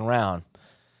second round.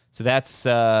 So that's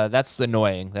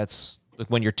annoying. That's like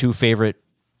when your 2 favorite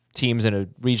teams in a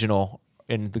regional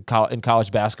in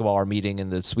college basketball are meeting in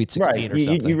the Sweet 16 or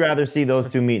something. You'd rather see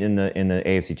those 2 meet in the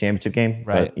AFC Championship game,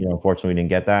 right? But unfortunately, we didn't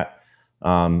get that.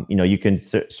 You can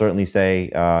certainly say,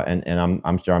 and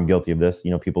I'm sure I'm guilty of this.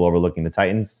 People overlooking the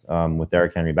Titans with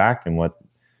Derrick Henry back and what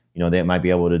they might be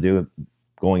able to do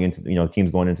going into teams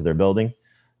going into their building.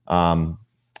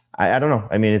 I don't know.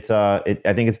 I mean,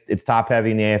 I think it's top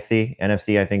heavy in the AFC.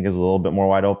 NFC, I think, is a little bit more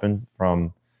wide open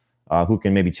from who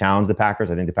can maybe challenge the Packers.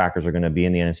 I think the Packers are going to be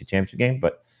in the NFC Championship game,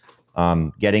 but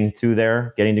getting to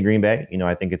Green Bay,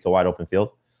 I think it's a wide open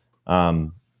field.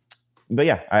 But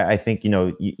yeah, I think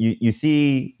you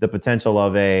see the potential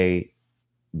of a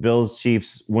Bills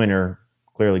Chiefs winner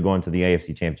clearly going to the AFC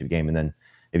Championship game, and then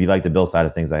if you like the Bills side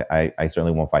of things, I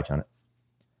certainly won't fight you on it.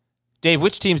 Dave,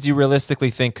 which teams do you realistically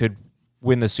think could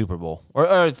win the Super Bowl?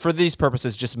 Or for these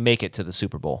purposes, just make it to the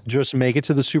Super Bowl? Just make it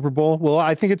to the Super Bowl? Well,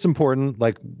 I think it's important,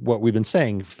 like what we've been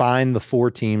saying, find the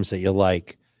 4 teams that you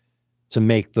like to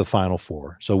make the Final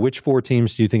Four. So which 4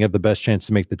 teams do you think have the best chance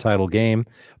to make the title game?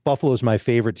 Buffalo is my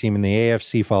favorite team in the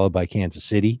AFC, followed by Kansas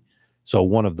City. So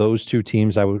one of those 2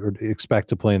 teams I would expect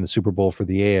to play in the Super Bowl for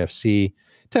the AFC.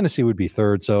 Tennessee would be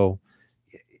 3rd. So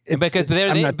I'm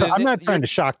not trying to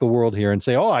shock the world here and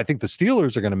say, I think the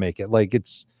Steelers are going to make it. Like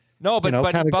it's no, but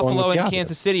Buffalo and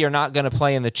Kansas City are not going to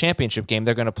play in the championship game.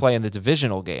 They're going to play in the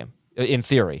divisional game, in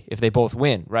theory, if they both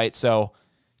win, right? So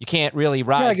you can't really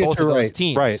ride both of those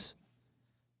teams. Right.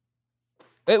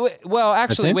 Well,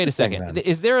 actually, wait a second.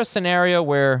 Is there a scenario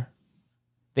where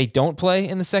they don't play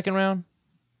in the second round?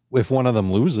 If one of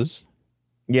them loses.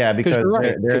 Yeah, because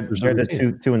they're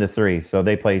the 2 and the 3, so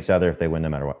they play each other if they win no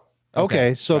matter what.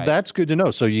 Okay, so that's good to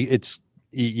know. So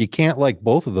you can't like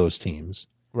both of those teams.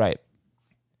 Right.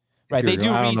 Right. They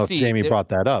do. I don't know if Jamie brought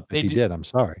that up. If he did, I'm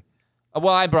sorry.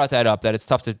 Well, I brought that up that it's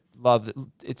tough to love.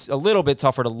 It's a little bit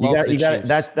tougher to love the Chiefs.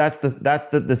 That's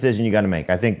the decision you got to make.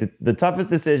 I think the toughest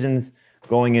decisions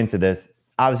going into this,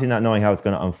 obviously not knowing how it's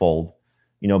going to unfold,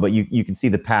 but you can see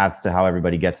the paths to how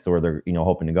everybody gets to where they're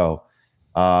hoping to go.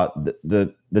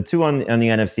 The 2 on the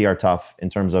NFC are tough in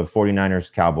terms of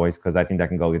 49ers Cowboys, because I think that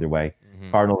can go either way.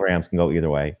 Mm-hmm. Cardinals Rams can go either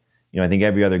way. I think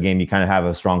every other game you kind of have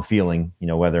a strong feeling,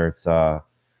 whether it's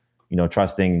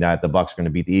trusting that the Bucs are going to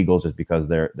beat the Eagles just because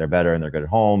they're better and they're good at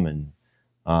home, and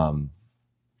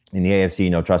in the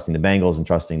AFC, trusting the Bengals and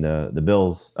trusting the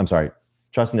Bills. I'm sorry,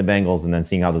 trusting the Bengals and then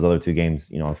seeing how those other 2 games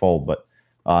unfold. But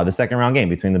the second round game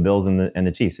between the Bills and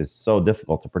the Chiefs is so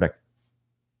difficult to predict.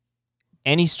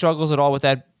 Any struggles at all with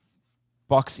that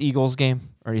Bucs-Eagles game,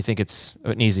 or do you think it's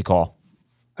an easy call?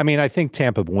 I mean, I think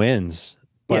Tampa wins,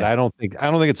 but I don't think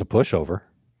it's a pushover.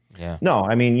 Yeah. No,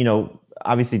 I mean,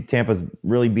 obviously Tampa's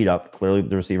really beat up. Clearly,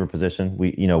 the receiver position.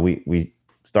 We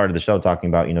started the show talking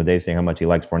about Dave saying how much he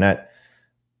likes Fournette.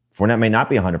 Fournette may not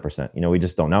be 100%. We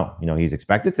just don't know. He's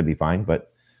expected to be fine,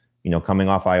 but coming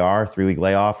off IR, 3-week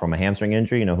layoff from a hamstring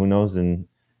injury. Who knows in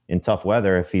tough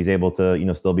weather if he's able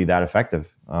to still be that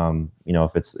effective.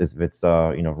 If it's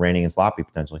raining and sloppy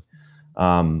potentially.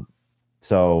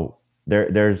 So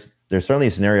there's certainly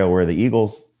a scenario where the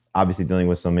Eagles, obviously dealing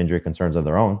with some injury concerns of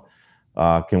their own,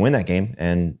 can win that game.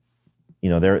 And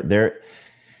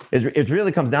it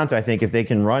really comes down to, I think, if they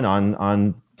can run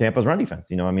on Tampa's run defense.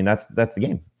 That's the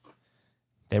game.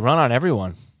 They run on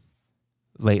everyone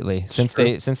lately since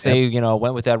they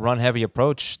went with that run heavy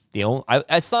approach.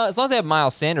 As long as they have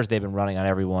Miles Sanders, they've been running on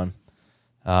everyone.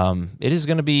 It is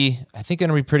going to be, I think,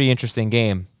 a pretty interesting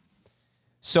game.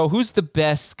 So who's the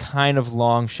best kind of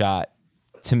long shot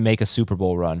to make a Super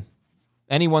Bowl run?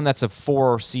 Anyone that's a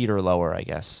 4 seed or lower, I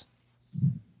guess.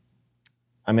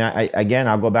 I mean,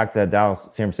 I'll go back to that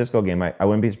Dallas-San Francisco game. I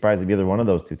wouldn't be surprised if either one of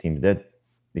those 2 teams did,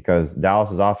 because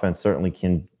Dallas's offense certainly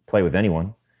can play with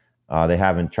anyone. They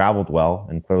haven't traveled well,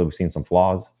 and clearly we've seen some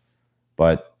flaws.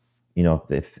 But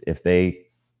if they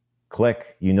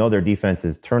click, their defense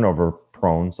is turnover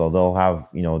prone, so they'll have,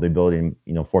 the ability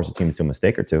to, force a team into a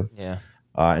mistake or two. Yeah.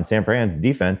 And San Fran's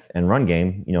defense and run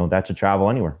game, that should travel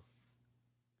anywhere.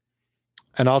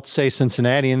 And I'll say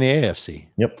Cincinnati in the AFC.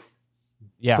 Yep.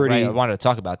 Yeah, right. I wanted to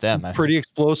talk about them. Pretty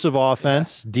explosive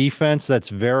offense, defense that's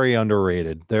very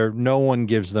underrated. No one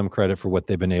gives them credit for what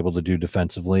they've been able to do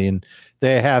defensively, and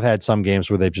they have had some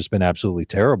games where they've just been absolutely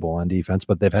terrible on defense,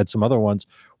 but they've had some other ones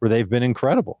where they've been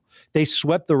incredible. They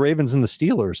swept the Ravens and the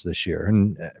Steelers this year,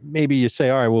 and maybe you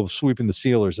say, all right, well, sweeping the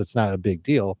Steelers, that's not a big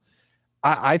deal.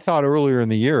 I thought earlier in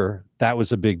the year that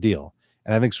was a big deal,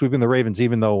 and I think sweeping the Ravens,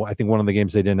 even though I think one of the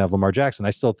games they didn't have Lamar Jackson,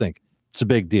 I still think it's a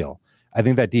big deal. I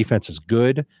think that defense is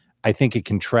good. I think it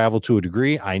can travel to a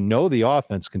degree. I know the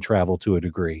offense can travel to a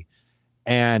degree.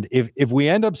 And if we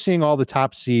end up seeing all the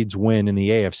top seeds win in the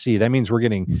AFC, that means we're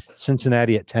getting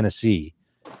Cincinnati at Tennessee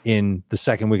in the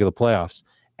second week of the playoffs.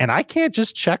 And I can't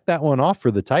just check that one off for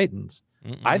the Titans.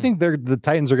 I think the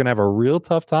Titans are going to have a real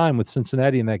tough time with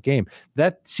Cincinnati in that game.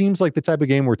 That seems like the type of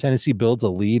game where Tennessee builds a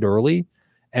lead early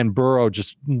and Burrow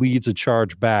just leads a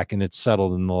charge back, and it's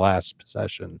settled in the last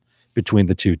possession between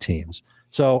the two teams.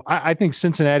 So I think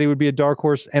Cincinnati would be a dark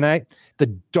horse. And the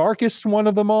darkest one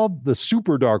of them all, the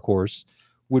super dark horse,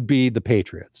 would be the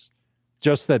Patriots.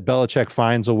 Just that Belichick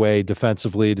finds a way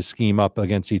defensively to scheme up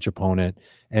against each opponent,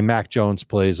 and Mac Jones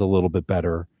plays a little bit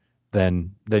better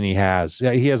than he has.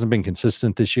 Yeah, he hasn't been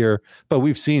consistent this year, but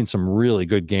we've seen some really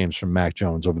good games from Mac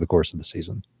Jones over the course of the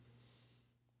season.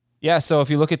 Yeah, so if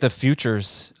you look at the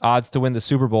futures odds to win the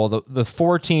Super Bowl, the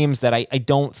four teams that I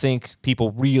don't think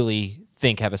people really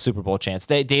think have a Super Bowl chance.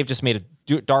 Dave just made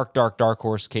a dark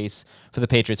horse case for the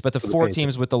Patriots, but the four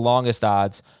teams with the longest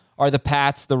odds are the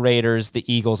Pats, the Raiders, the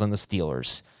Eagles, and the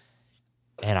Steelers.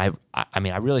 And I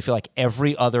mean, I really feel like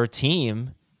every other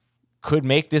team could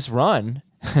make this run.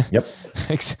 Yep.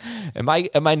 Am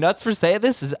I nuts for saying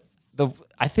this?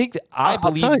 I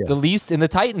believe the least in the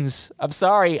Titans. I'm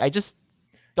sorry. I just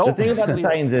don't. The thing about the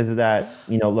Titans is that,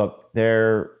 look,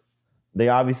 they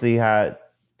obviously had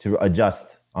to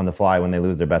adjust on the fly when they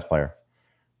lose their best player.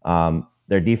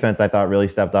 Their defense, I thought, really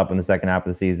stepped up in the second half of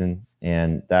the season,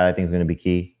 and that I think is going to be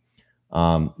key.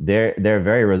 They're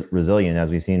very resilient,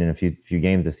 as we've seen in a few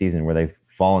games this season, where they've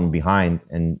fallen behind,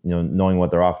 and knowing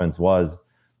what their offense was,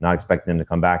 not expecting them to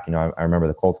come back. I remember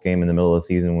the Colts game in the middle of the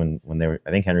season when they were, I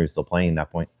think Henry was still playing at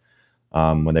that point,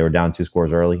 when they were down 2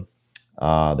 scores early.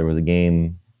 There was a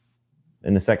game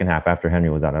in the second half after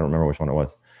Henry was out. I don't remember which one it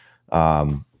was.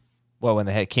 Well, when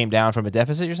they came down from a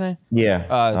deficit, you're saying?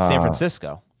 Yeah. San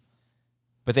Francisco.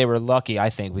 But they were lucky, I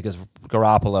think, because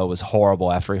Garoppolo was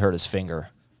horrible after he hurt his finger.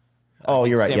 Oh,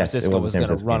 you're right. San Francisco was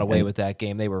going to run away with that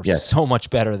game. They were so much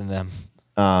better than them.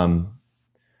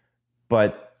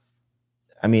 But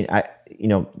I mean,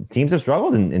 teams have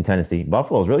struggled in Tennessee.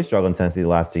 Buffalo's really struggled in Tennessee the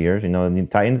last 2 years. The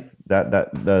Titans, that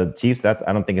the Chiefs,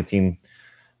 I don't think a team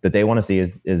that they want to see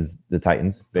is the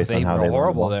Titans based on how they were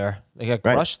horrible there. They got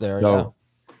crushed there. So,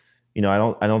 I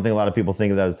don't think a lot of people think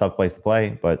of that as a tough place to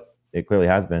play, but it clearly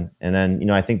has been. And then,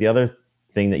 I think the other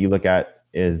thing that you look at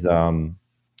is, the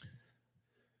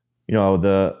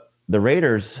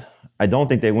Raiders. I don't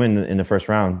think they win in the first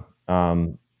round.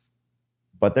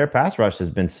 But their pass rush has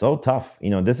been so tough.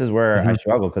 This is where I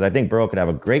struggle, because I think Burrow could have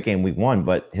a great game week 1,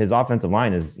 but his offensive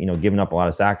line is, giving up a lot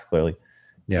of sacks clearly.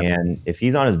 Yeah. And if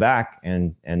he's on his back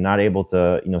and not able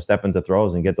to, step into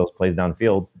throws and get those plays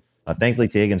downfield, thankfully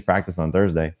T. Higgins practiced on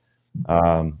Thursday.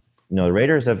 The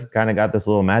Raiders have kind of got this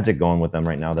little magic going with them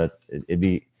right now that it'd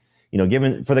be,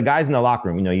 given for the guys in the locker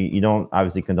room, you don't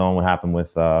obviously condone what happened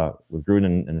with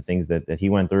Gruden and the things that he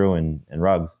went through and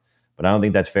Ruggs. But I don't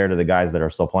think that's fair to the guys that are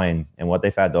still playing and what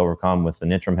they've had to overcome with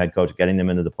an interim head coach, getting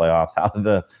them into the playoffs, how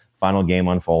the final game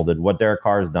unfolded, what Derek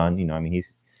Carr has done.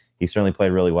 He's certainly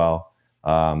played really well.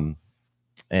 And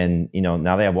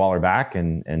now they have Waller back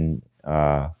and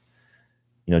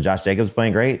Josh Jacobs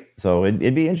playing great. So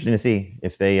it'd be interesting to see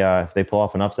if they pull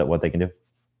off an upset, what they can do.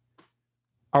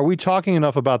 Are we talking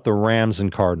enough about the Rams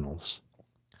and Cardinals?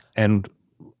 And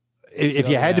if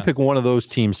you had to pick one of those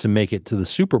teams to make it to the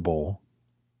Super Bowl,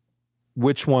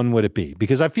 which one would it be?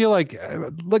 Because I feel like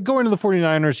going to the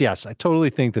 49ers, yes, I totally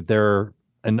think that they're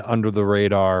an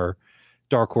under-the-radar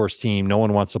dark horse team. No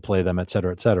one wants to play them, et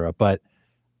cetera, et cetera. But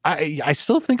I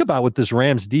still think about what this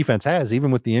Rams defense has,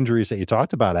 even with the injuries that you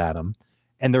talked about, Adam,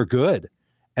 and they're good.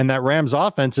 And that Rams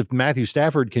offense, if Matthew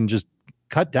Stafford can just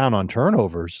cut down on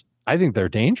turnovers, I think they're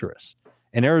dangerous.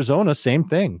 And Arizona, same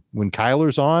thing. When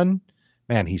Kyler's on,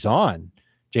 man, he's on.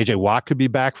 J.J. Watt could be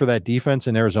back for that defense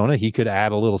in Arizona. He could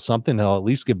add a little something. He'll at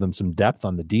least give them some depth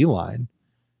on the D-line.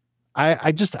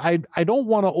 I don't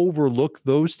want to overlook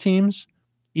those teams,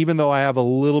 even though I have a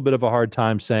little bit of a hard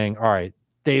time saying, all right,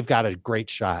 they've got a great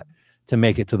shot to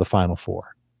make it to the Final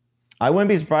Four. I wouldn't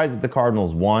be surprised if the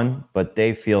Cardinals won, but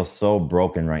they feel so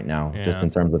broken right now, just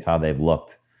in terms of how they've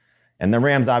looked. And the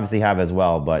Rams obviously have as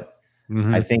well, but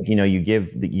I think, you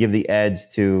give the edge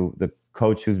to the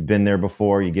coach who's been there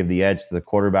before. You give the edge to the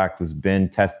quarterback who's been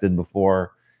tested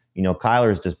before.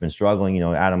 Kyler's just been struggling.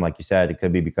 Adam, like you said, it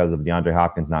could be because of DeAndre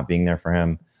Hopkins not being there for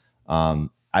him.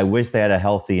 I wish they had a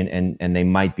healthy, and they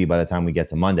might be by the time we get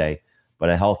to Monday, but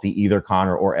a healthy either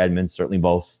Connor or Edmonds, certainly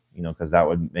both, because that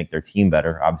would make their team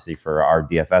better. Obviously, for our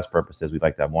DFS purposes, we'd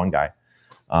like to have one guy.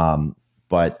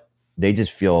 But they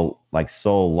just feel like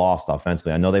so lost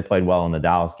offensively. I know they played well in the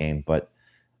Dallas game, but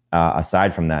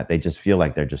aside from that, they just feel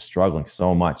like they're just struggling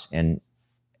so much. And,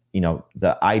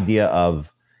 the idea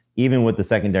of, even with the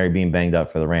secondary being banged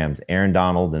up for the Rams, Aaron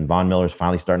Donald and Von Miller's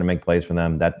finally starting to make plays for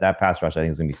them. That pass rush, I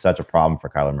think, is going to be such a problem for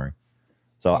Kyler Murray.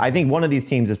 So I think one of these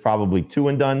teams is probably 2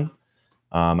 and done.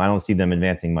 I don't see them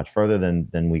advancing much further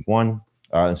than week 1,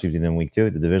 than week 2,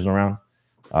 the divisional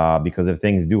round. Because if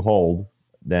things do hold,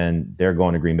 then they're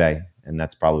going to Green Bay, and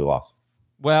that's probably a loss.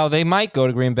 Well, they might go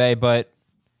to Green Bay, but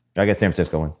I guess San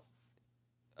Francisco wins.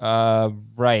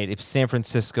 Right. If San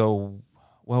Francisco,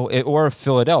 or if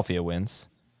Philadelphia wins.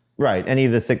 Right. Any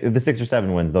of the 6 or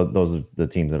 7 wins, those are the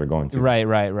teams that are going to. Right.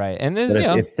 And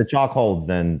if the chalk holds,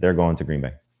 then they're going to Green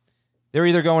Bay. They're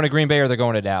either going to Green Bay or they're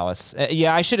going to Dallas.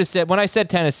 I should have said, when I said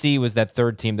Tennessee was that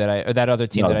third team or that other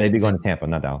team. No, they'd be going to Tampa,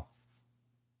 not Dallas.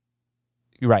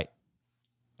 Right.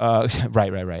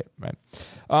 Right.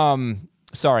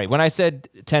 Sorry. When I said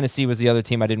Tennessee was the other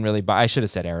team, I didn't really buy. I should have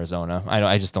said Arizona.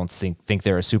 I just don't think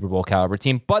they're a Super Bowl caliber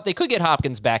team, but they could get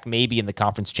Hopkins back maybe in the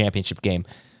conference championship game.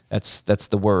 That's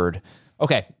the word.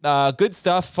 Okay. Good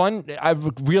stuff. Fun. I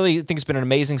really think it's been an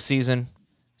amazing season.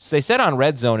 So they said on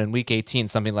Red Zone in Week 18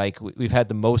 something like we've had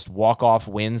the most walk-off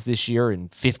wins this year in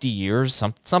 50 years,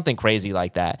 something crazy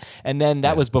like that. And then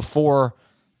that was before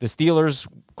the Steelers'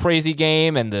 crazy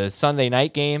game and the Sunday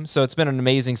night game. So it's been an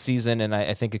amazing season, and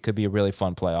I think it could be a really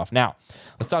fun playoff. Now,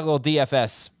 let's talk a little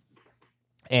DFS.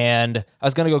 And I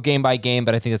was going to go game by game,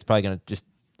 but I think that's probably going to just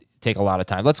take a lot of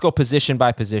time. Let's go position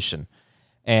by position.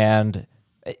 And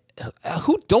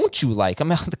who don't you like? I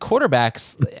mean, the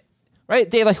quarterbacks... Right,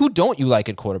 Dave, who don't you like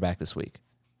at quarterback this week?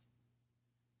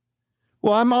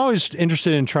 Well, I'm always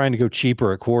interested in trying to go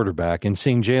cheaper at quarterback, and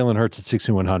seeing Jalen Hurts at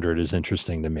 6,100 is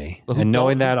interesting to me. And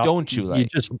knowing that, who don't you like?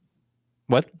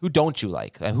 What? Who don't you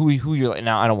like? Who you like?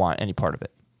 Now, I don't want any part of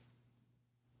it.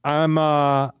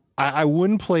 I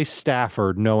wouldn't play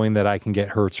Stafford knowing that I can get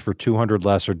Hurts for 200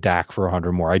 less or Dak for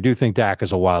 100 more. I do think Dak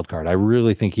is a wild card. I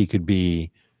really think he could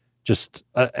be just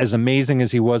as amazing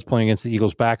as he was playing against the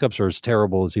Eagles backups, or as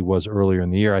terrible as he was earlier in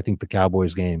the year. I think the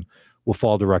Cowboys game will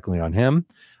fall directly on him.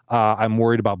 I'm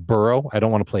worried about Burrow. I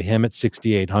don't want to play him at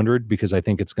 6,800 because I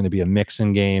think it's going to be a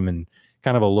mixing game and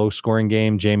kind of a low scoring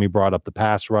game. Jamie brought up the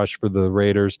pass rush for the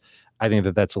Raiders. I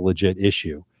think that's a legit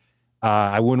issue.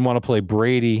 I wouldn't want to play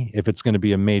Brady if it's going to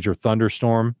be a major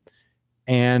thunderstorm.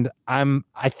 And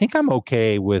I think I'm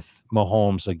okay with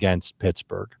Mahomes against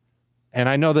Pittsburgh. And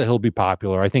I know that he'll be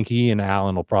popular. I think he and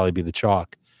Allen will probably be the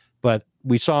chalk. But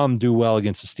we saw him do well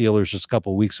against the Steelers just a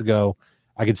couple of weeks ago.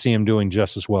 I could see him doing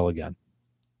just as well again.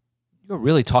 You're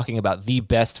really talking about the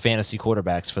best fantasy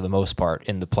quarterbacks for the most part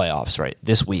in the playoffs, right?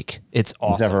 This week. It's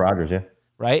awesome. Except for Rodgers, yeah.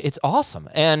 Right? It's awesome.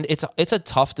 And it's a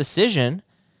tough decision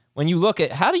when you look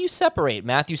at how do you separate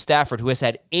Matthew Stafford, who has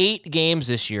had 8 games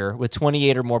this year with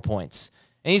 28 or more points.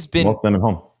 And he's been... Most of them at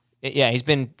home. Yeah, he's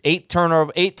been 8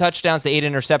 touchdowns to 8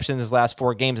 interceptions in his last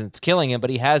 4 games, and it's killing him, but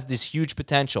he has this huge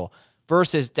potential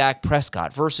versus Dak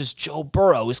Prescott, versus Joe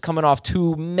Burrow, who's coming off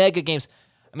 2 mega games.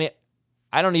 I mean,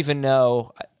 I don't even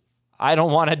know. I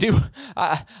don't want to do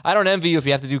I don't envy you if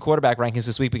you have to do quarterback rankings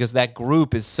this week because that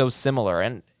group is so similar.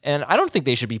 And I don't think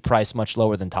they should be priced much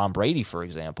lower than Tom Brady, for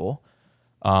example.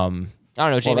 I don't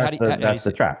know, Jamie. That's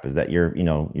the trap, is that you're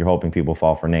hoping people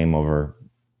fall for name over,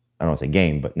 I don't want to say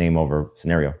game, but name over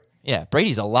scenario. Yeah,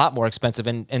 Brady's a lot more expensive,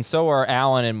 and so are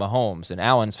Allen and Mahomes, and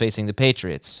Allen's facing the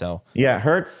Patriots. So yeah,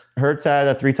 Hurts had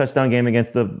a 3 touchdown game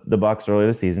against the Bucs earlier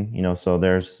this season. So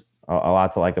there's a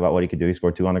lot to like about what he could do. He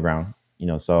scored 2 on the ground.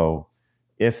 So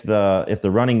if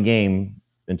the running game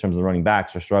in terms of the running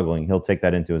backs are struggling, he'll take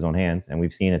that into his own hands. And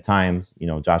we've seen at times,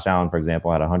 Josh Allen, for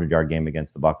example, had a 100-yard game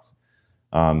against the Bucs.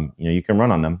 You can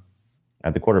run on them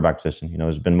at the quarterback position.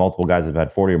 There's been multiple guys that have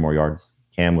had 40 or more yards.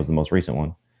 Cam was the most recent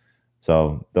one.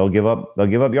 So they'll give up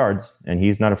yards, and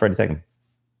he's not afraid to take them.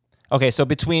 Okay, so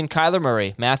between Kyler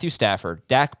Murray, Matthew Stafford,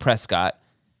 Dak Prescott,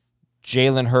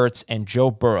 Jalen Hurts, and Joe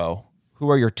Burrow,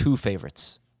 who are your 2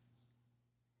 favorites?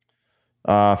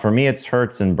 For me, it's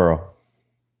Hurts and Burrow.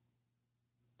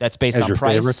 That's based As on your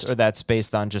price, favorites? or that's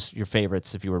based on just your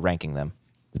favorites if you were ranking them?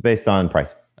 It's based on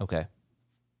price. Okay.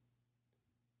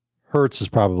 Hurts is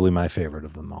probably my favorite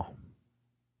of them all.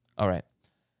 All right.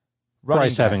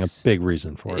 Price having a backs. big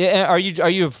reason for it. Are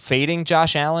you fading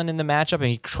Josh Allen in the matchup? And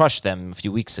he crushed them a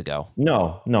few weeks ago.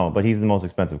 No, but he's the most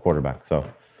expensive quarterback. So,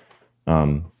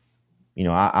 I'm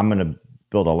going to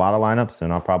build a lot of lineups,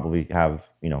 and I'll probably have,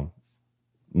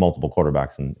 multiple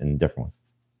quarterbacks in different ones.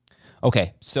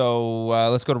 Okay, so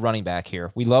let's go to running back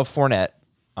here. We love Fournette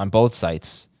on both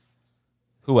sites.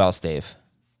 Who else, Dave?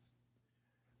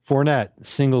 Fournette,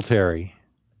 Singletary,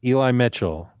 Eli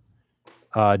Mitchell,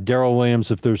 Darrell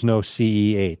Williams if there's no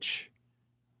CEH.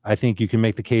 I think you can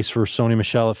make the case for Sony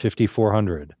Michel at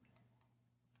 5,400.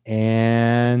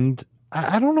 And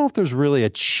I don't know if there's really a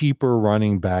cheaper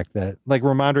running back that, like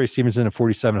Ramondre Stevenson at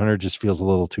 4,700 just feels a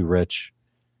little too rich.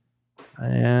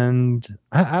 And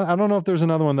I don't know if there's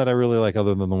another one that I really like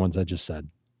other than the ones I just said.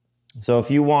 So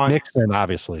if you want Mixon,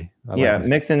 obviously.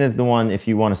 Mixon is the one if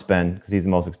you want to spend because he's the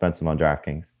most expensive on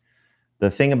DraftKings.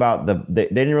 The thing about they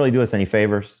didn't really do us any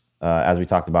favors, as we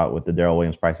talked about with the Darrell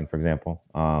Williams pricing, for example.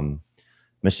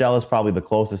 Michelle is probably the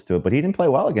closest to it, but he didn't play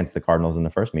well against the Cardinals in the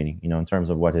first meeting, in terms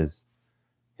of what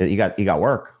he got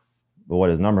work, but what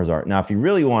his numbers are. Now, if you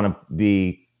really want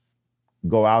to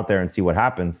go out there and see what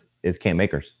happens, is Cam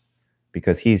Akers,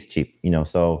 because he's cheap,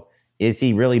 So is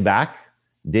he really back?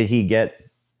 Did he get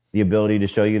the ability to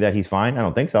show you that he's fine? I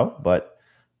don't think so, but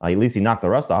at least he knocked the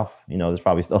rust off. There's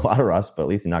probably still a lot of rust, but at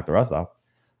least he knocked the rust off.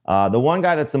 The one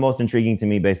guy that's the most intriguing to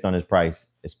me based on his price,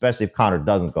 especially if Connor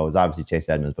doesn't go, is obviously Chase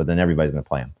Edmonds, but then everybody's going to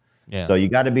play him. Yeah. So you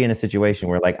got to be in a situation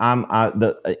where, like,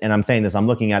 I'm saying this, I'm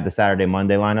looking at the Saturday,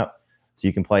 Monday lineup, so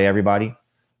you can play everybody.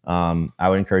 I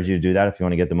would encourage you to do that if you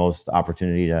want to get the most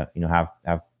opportunity to,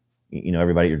 have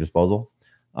everybody at your disposal.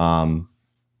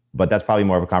 But that's probably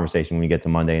more of a conversation when you get to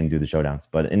Monday and do the showdowns.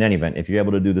 But in any event, if you're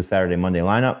able to do the Saturday, Monday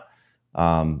lineup,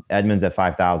 Edmonds at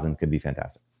 5,000 could be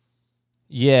fantastic.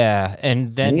 Yeah,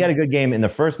 and then he had a good game in the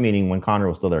first meeting when Connor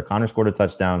was still there. Connor scored a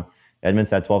touchdown. Edmonds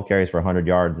had 12 carries for 100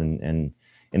 yards, and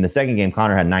in the second game,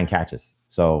 Connor had 9 catches.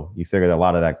 So you figure that a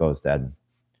lot of that goes to Edmonds.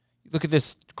 Look at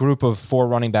this group of 4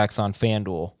 running backs on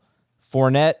FanDuel.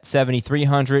 Fournette,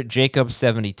 7,300. Jacobs,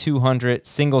 7,200.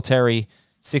 Singletary,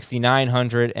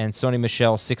 6,900. And Sony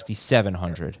Michel,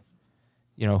 6,700.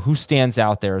 Who stands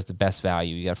out there as the best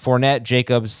value? You got Fournette,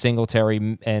 Jacobs, Singletary,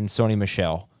 and Sony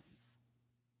Michel.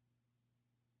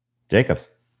 Jacobs.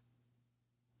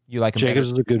 You like him Jacobs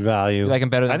better? is a good value. You like him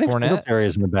better than I think Fournette? Singletary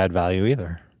isn't a bad value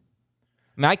either.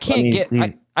 I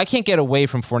can't get away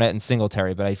from Fournette and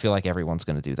Singletary, but I feel like everyone's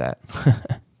going to do that.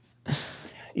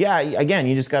 Yeah, again,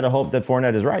 you just got to hope that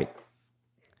Fournette is right.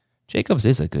 Jacobs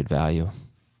is a good value.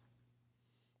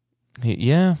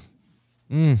 Yeah.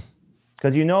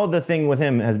 Because the thing with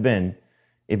him has been,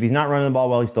 if he's not running the ball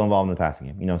well, he's still involved in the passing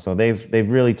game. So they've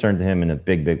really turned to him in a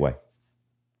big, big way.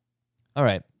 All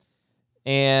right.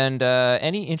 And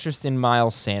any interest in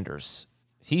Miles Sanders?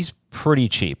 He's pretty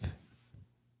cheap.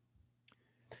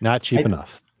 Not cheap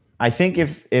enough. I think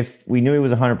if we knew he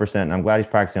was 100%, and I'm glad he's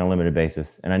practicing on a limited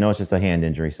basis, and I know it's just a hand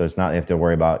injury, so it's not, you have to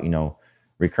worry about,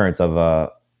 recurrence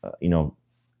of,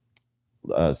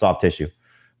 soft tissue.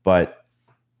 But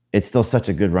it's still such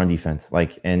a good run defense.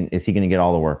 And is he going to get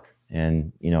all the work?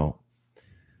 And, you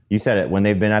said it, when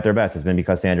they've been at their best, it's been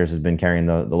because Sanders has been carrying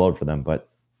the load for them. But,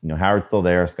 Howard's still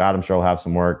there. Scott, I'm sure, will have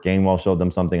some work. Gainwell showed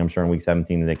them something, I'm sure, in week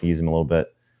 17 that they can use him a little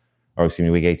bit. Or,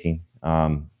 week 18.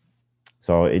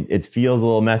 So it feels a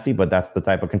little messy, but that's the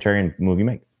type of contrarian move you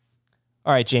make.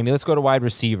 All right, Jamie, let's go to wide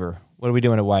receiver. What are we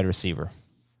doing at wide receiver?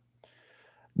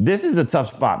 This is a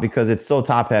tough spot because it's so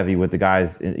top heavy with the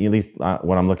guys, at least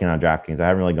when I'm looking at DraftKings. I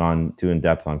haven't really gone too in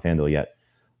depth on FanDuel yet.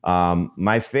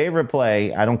 My favorite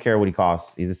play, I don't care what he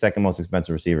costs, he's the second most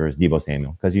expensive receiver, is Deebo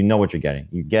Samuel, because you know what you're getting.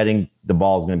 You're getting the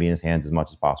ball is going to be in his hands as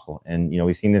much as possible. And,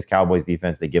 we've seen this Cowboys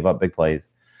defense, they give up big plays.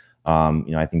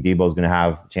 I think Deebo's going to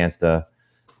have a chance to,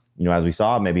 as we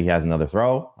saw, maybe he has another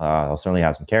throw. He'll certainly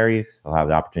have some carries. He'll have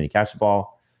the opportunity to catch the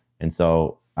ball. And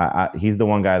so he's the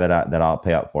one guy that I'll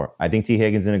pay up for. I think T.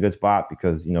 Higgins in a good spot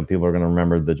because, people are going to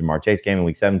remember the Jamar Chase game in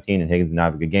week 17, and Higgins did not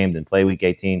have a good game, didn't play week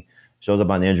 18. Shows up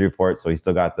on the injury report, so he's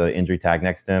still got the injury tag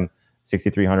next to him.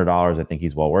 $6,300. I think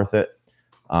he's well worth it.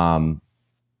 The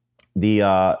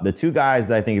 2 guys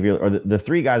that I think the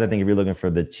 3 guys I think if you're looking for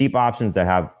the cheap options that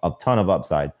have a ton of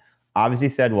upside, obviously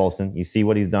Ced Wilson. You see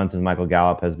what he's done since Michael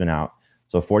Gallup has been out.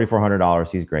 So $4,400,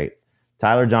 he's great.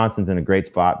 Tyler Johnson's in a great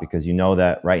spot because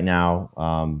that right now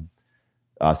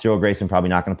Cyril Grayson probably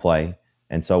not going to play.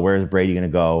 And so where's Brady going to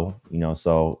go?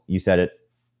 So you said it.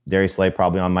 Darius Slay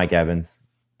probably on Mike Evans.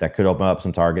 that could open up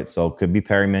some targets. So could be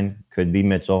Perryman, could be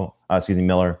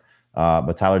Miller.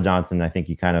 But Tyler Johnson, I think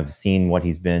you kind of seen what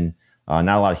he's been. Not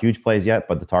a lot of huge plays yet,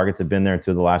 but the targets have been there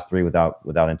 2 of the last 3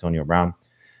 without Antonio Brown.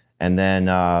 And then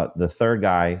the third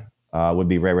guy would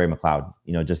be Ray McLeod.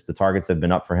 Just the targets have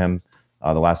been up for him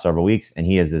the last several weeks, and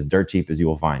he is as dirt cheap as you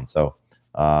will find. So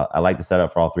I like the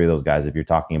setup for all 3 of those guys. If you're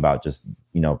talking about just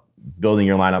building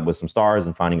your lineup with some stars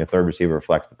and finding a third receiver or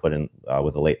flex to put in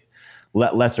with a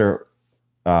lesser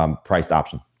priced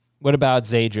option. What about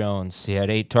Zay Jones? He had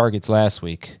 8 targets last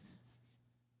week.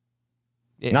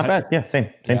 Not bad. Yeah, same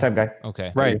type guy.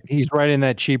 Okay. Right. He's right in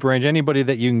that cheap range. Anybody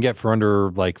that you can get for under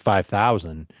like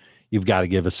 5,000, you've got to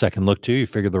give a second look to. You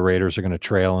figure the Raiders are going to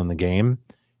trail in the game.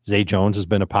 Zay Jones has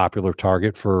been a popular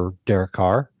target for Derek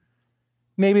Carr.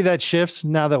 Maybe that shifts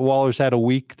now that Waller's had a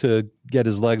week to get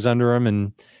his legs under him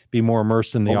and be more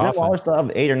immersed in the offense. Waller still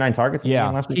have 8 or 9 targets in the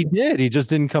game last week? He did. He just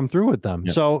didn't come through with them.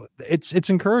 Yeah. So it's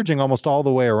encouraging almost all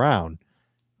the way around.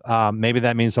 Maybe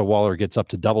that means that Waller gets up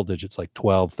to double digits, like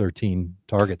 12, 13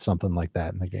 targets, something like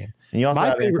that in the game. And you also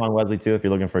have Antoine Wesley, too, if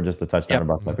you're looking for just a touchdown or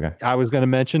bust type of guy. I was going to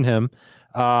mention him.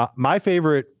 My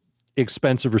favorite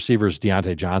expensive receiver is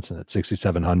Deontay Johnson at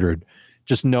 6,700.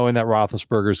 Just knowing that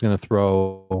Roethlisberger is going to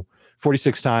throw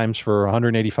 46 times for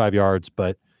 185 yards,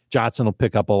 but Johnson will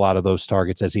pick up a lot of those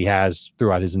targets as he has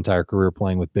throughout his entire career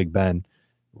playing with Big Ben.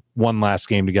 One last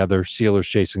game together, Steelers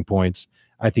chasing points.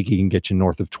 I think he can get you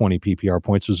north of 20 PPR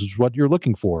points, which is what you're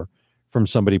looking for from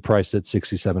somebody priced at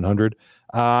 6,700.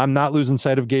 I'm not losing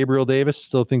sight of Gabriel Davis.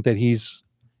 Still think that he's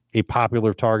a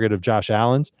popular target of Josh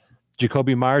Allen's.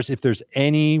 Jacoby Myers, if there's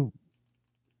any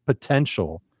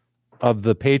potential of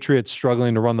the Patriots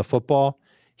struggling to run the football,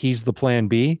 he's the plan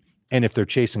B. And if they're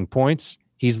chasing points,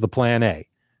 he's the plan A.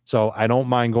 So I don't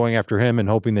mind going after him and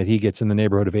hoping that he gets in the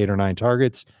neighborhood of 8 or 9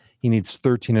 targets. He needs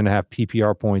 13.5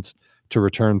 PPR points to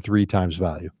return 3 times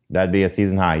value. That'd be a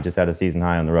season high. He just had a season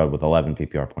high on the road with 11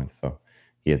 PPR points. So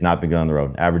he has not been good on the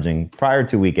road, averaging prior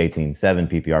to week 18, 7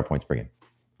 PPR points per game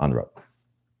on the road.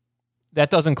 That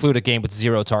does include a game with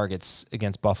 0 targets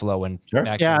against Buffalo. And sure.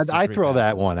 Yeah, I throw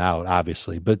that one out,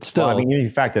 obviously, but still. Well, I mean, you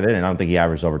factor that in. I don't think he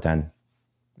averaged over 10.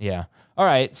 Yeah. All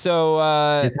right. So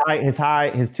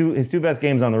his two best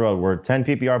games on the road were 10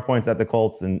 PPR points at the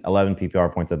Colts and 11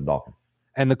 PPR points at the Dolphins.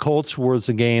 And the Colts was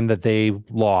a game that they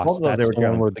lost. That's the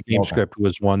one where the game script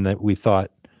was one that we thought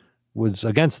was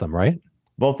against them, right?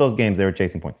 Both those games, they were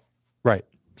chasing points. Right.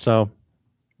 So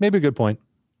maybe a good point.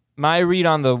 My read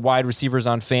on the wide receivers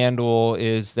on FanDuel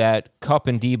is that Kupp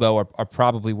and Debo are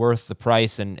probably worth the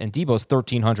price, and Debo's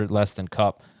 $1,300 less than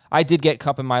Kupp. I did get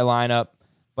Kupp in my lineup,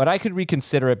 but I could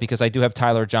reconsider it because I do have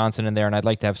Tyler Johnson in there, and I'd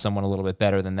like to have someone a little bit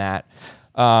better than that.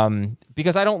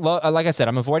 Because I don't love, like I said,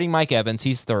 I'm avoiding Mike Evans.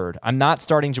 He's third. I'm not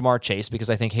starting Jamar Chase because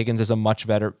I think Higgins is a much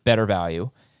better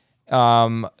value.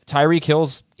 Tyreek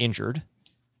Hill's injured,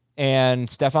 and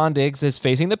Stephon Diggs is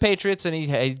facing the Patriots, and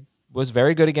he was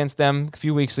very good against them a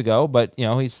few weeks ago, but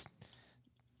he's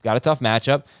got a tough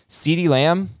matchup. CeeDee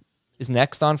Lamb is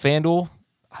next on FanDuel.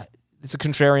 It's a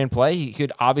contrarian play. He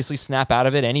could obviously snap out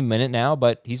of it any minute now,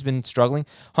 but he's been struggling.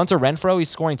 Hunter Renfrow, he's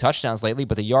scoring touchdowns lately,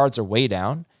 but the yards are way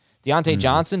down. Deontay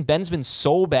Johnson, Ben's been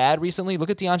so bad recently. Look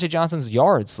at Deontay Johnson's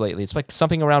yards lately. It's like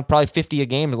something around probably 50 a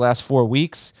game in the last 4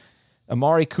 weeks.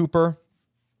 Amari Cooper.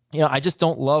 I just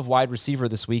don't love wide receiver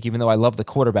this week, even though I love the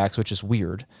quarterbacks, which is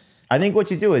weird. I think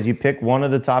what you do is you pick one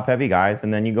of the top heavy guys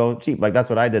and then you go cheap. Like that's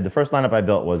what I did. The first lineup I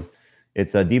built was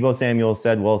it's Debo Samuel,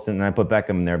 Ced Wilson, and I put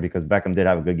Beckham in there because Beckham did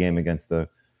have a good game against the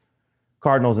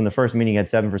Cardinals in the first meeting. He had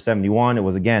 7 for 71. It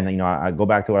was, again, I go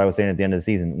back to what I was saying at the end of the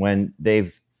season when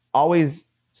they've always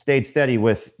stayed steady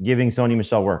with giving Sony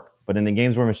Michel work. But in the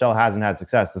games where Michel hasn't had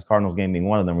success, this Cardinals game being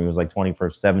one of them, where he was like 20 for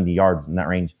 70 yards in that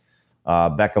range.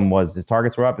 Beckham his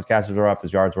targets were up, his catches were up,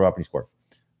 his yards were up, and he scored.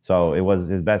 So it was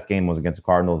his best game was against the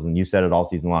Cardinals. And you said it all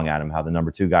season long, Adam, how the number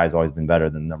 2 guy has always been better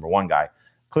than the number 1 guy.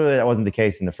 Clearly that wasn't the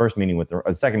case in the first meeting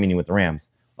the second meeting with the Rams.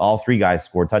 All 3 guys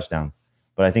scored touchdowns.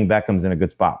 But I think Beckham's in a good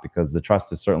spot because the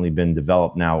trust has certainly been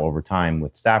developed now over time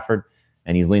with Stafford,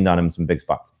 and he's leaned on him in some big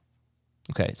spots.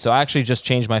 Okay, so I actually just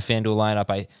changed my FanDuel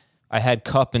lineup. I had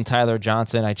Kupp and Tyler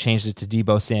Johnson. I changed it to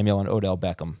Debo Samuel and Odell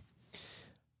Beckham.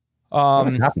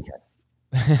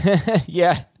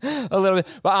 Yeah, a little bit.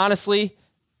 But honestly,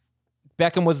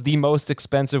 Beckham was the most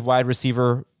expensive wide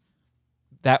receiver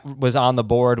that was on the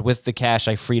board with the cash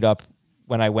I freed up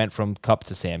when I went from Kupp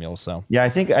to Samuel. So yeah, I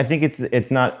think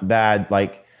it's not bad.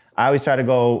 Like I always try to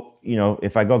go,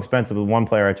 if I go expensive with one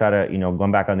player, I try to,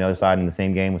 going back on the other side in the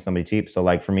same game with somebody cheap. So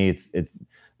like for me, it's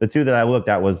the 2 that I looked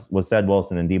at was Ced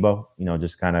Wilson and Debo.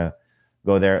 Just kind of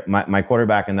go there. My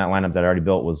quarterback in that lineup that I already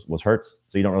built was Hurts,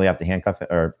 so you don't really have to handcuff it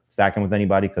or stack him with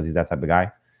anybody because he's that type of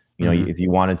guy. You know, if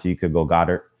you wanted to, you could go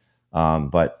Goddard.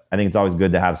 But I think it's always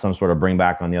good to have some sort of bring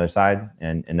back on the other side.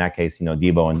 And in that case, you know,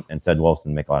 Debo and Ced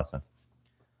Wilson make a lot of sense.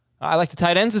 I like the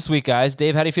tight ends this week, guys.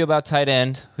 Dave, how do you feel about tight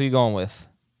end? Who are you going with?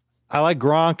 I like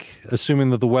Gronk,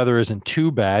 assuming that the weather isn't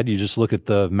too bad. You just look at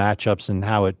the matchups and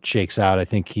how it shakes out. I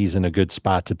think he's in a good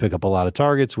spot to pick up a lot of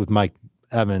targets with Mike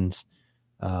Evans,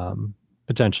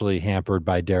 potentially hampered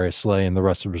by Darius Slay and the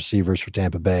rest of the receivers for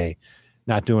Tampa Bay,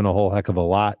 not doing a whole heck of a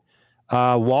lot.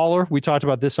 Waller, we talked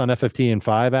about this on FFT in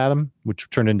 5, Adam, which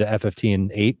turned into FFT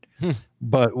in 8.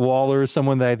 But Waller is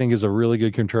someone that I think is a really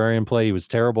good contrarian play. He was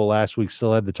terrible last week,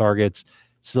 still had the targets.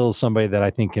 Still somebody that I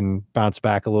think can bounce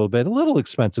back a little bit. A little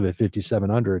expensive at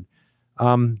 5,700.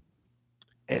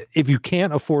 If you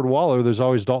can't afford Waller, there's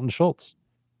always Dalton Schultz.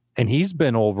 And he's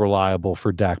been old reliable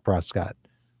for Dak Prescott.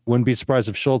 Wouldn't be surprised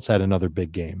if Schultz had another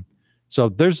big game. So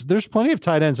there's plenty of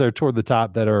tight ends that are toward the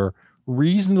top that are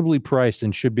reasonably priced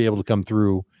and should be able to come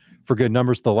through for good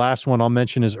numbers. The last one I'll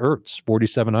mention is Ertz,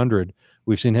 4,700.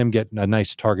 We've seen him get a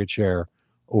nice target share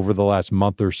over the last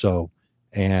month or so,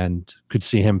 and could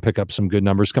see him pick up some good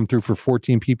numbers, come through for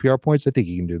 14 PPR points. I think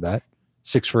he can do that.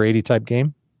 6 for 80 type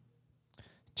game.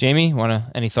 Jamie,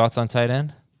 any thoughts on tight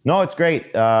end? No, it's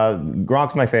great.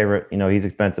 Gronk's my favorite. You know, he's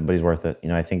expensive, but he's worth it. You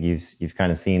know, I think you've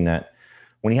kind of seen that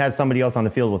when he had somebody else on the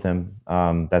field with him,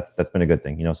 that's been a good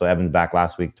thing. You know, so Evans back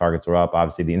last week, targets were up.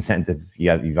 Obviously, the incentive,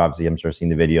 you've obviously, I'm sure, seen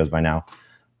the videos by now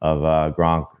of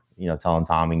Gronk, you know, telling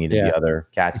Tom he needed the other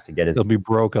catch to get his. He'll be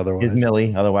broke otherwise. His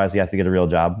millie, otherwise he has to get a real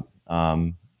job.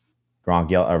 Brady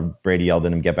yelled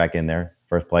at him, get back in there.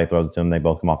 First play, throws it to him. They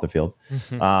both come off the field.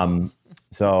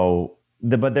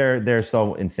 But they're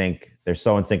so in sync. They're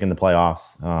so in sync in the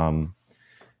playoffs.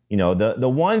 You know, the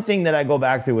one thing that I go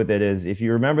back to with it is, if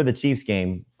you remember the Chiefs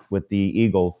game with the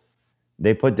Eagles,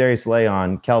 they put Darius Slay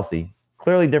on Kelsey.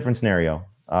 Clearly different scenario,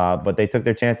 but they took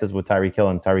their chances with Tyreek Hill,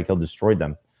 and Tyreek Hill destroyed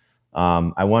them.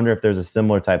 I wonder if there's a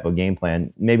similar type of game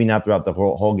plan, maybe not throughout the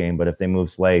whole game, but if they move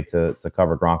Slay to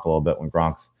cover Gronk a little bit when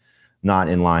Gronk's not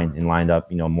lined up,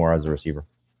 you know, more as a receiver.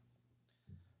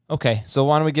 Okay, so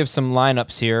why don't we give some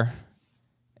lineups here,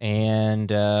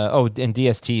 and and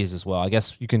DSTs as well. I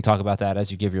guess you can talk about that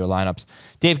as you give your lineups.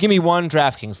 Dave, give me one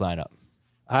DraftKings lineup.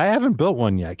 I haven't built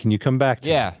one yet. Can you come back to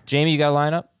me? Jamie, you got a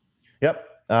lineup?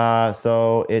 Yep.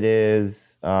 So it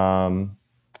is out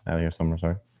here somewhere.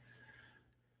 Sorry.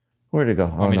 Where'd it go?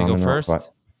 Want me to go first?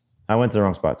 I went to the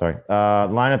wrong spot. Sorry.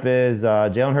 Lineup is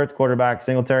Jalen Hurts quarterback,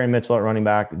 Singletary and Mitchell at running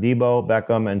back, Debo,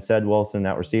 Beckham, and Ced Wilson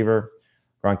at receiver,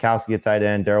 Gronkowski at tight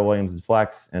end, Darrell Williams is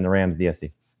flex, and the Rams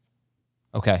DSC.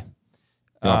 Okay.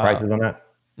 You want prices on that?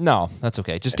 No, that's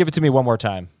okay. Just give it to me one more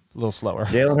time. A little slower.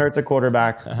 Jalen Hurts at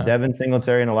quarterback, Devin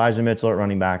Singletary and Elijah Mitchell at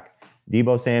running back,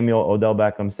 Debo Samuel, Odell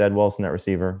Beckham, Ced Wilson at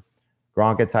receiver,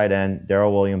 Gronk at tight end,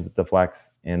 Darrell Williams at the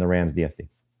flex, and the Rams DSC.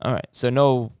 All right. So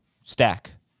no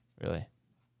stack, really.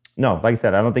 No, like I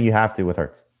said, I don't think you have to with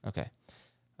Hurts. Okay.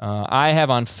 I have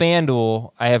on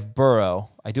FanDuel, I have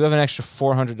Burrow. I do have an extra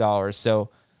 $400,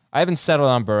 so I haven't settled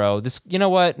on Burrow. You know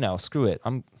what? No, screw it. I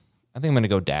think I'm going to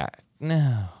go Dak.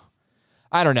 No.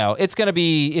 I don't know. It's going to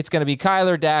be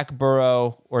Kyler, Dak,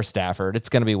 Burrow, or Stafford. It's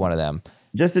going to be one of them.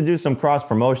 Just to do some cross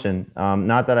promotion,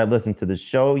 not that I've listened to the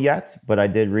show yet, but I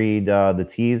did read the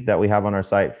tease that we have on our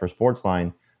site for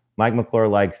Sportsline. Mike McClure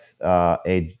likes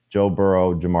a Joe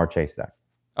Burrow, Jamar Chase stack.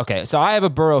 Okay, so I have a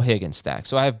Burrow Higgins stack.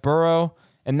 So I have Burrow,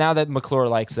 and now that McClure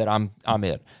likes it, I'm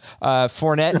in.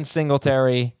 Fournette and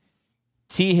Singletary,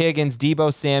 T. Higgins,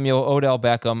 Debo Samuel, Odell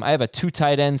Beckham. I have a 2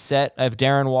 tight end set. I have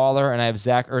Darren Waller, and I have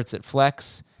Zach Ertz at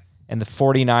flex, and the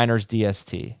 49ers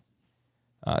DST.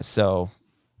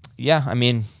 Yeah, I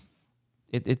mean,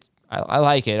 I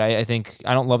like it. I think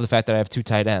I don't love the fact that I have 2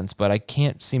 tight ends, but I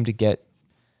can't seem to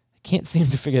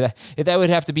figure that. If that would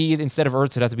have to be, instead of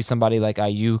Ertz, it'd have to be somebody like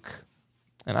Ayuk.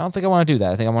 And I don't think I want to do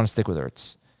that. I think I want to stick with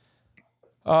Ertz.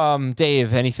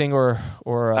 Dave, anything or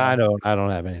I don't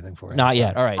have anything for you. Not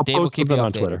yet. All right. I'll Dave will keep it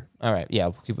on Twitter. All right. Yeah,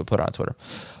 we'll keep it put on Twitter.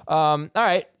 All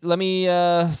right. Let me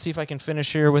see if I can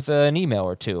finish here with an email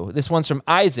or two. This one's from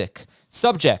Isaac.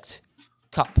 Subject: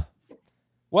 Cup.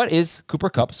 What is Cooper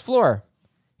Kupp's floor?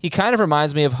 He kind of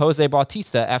reminds me of Jose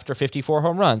Bautista after 54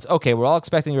 home runs. Okay, we're all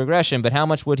expecting regression, but how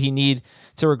much would he need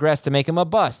to regress to make him a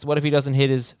bust? What if he doesn't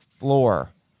hit his floor?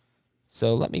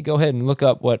 So let me go ahead and look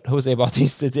up what Jose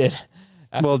Bautista did.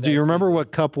 Well, do you remember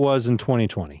what Kupp was in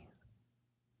 2020?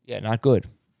 Yeah, not good.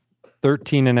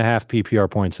 13.5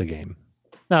 PPR points a game.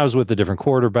 That was with a different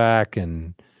quarterback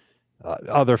and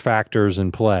other factors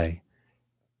in play.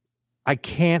 I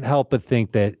can't help but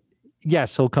think that,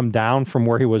 yes, he'll come down from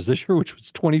where he was this year, which was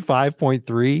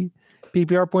 25.3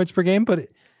 PPR points per game, but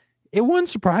it wouldn't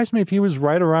surprise me if he was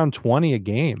right around 20 a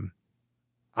game.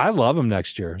 I love him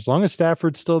next year. As long as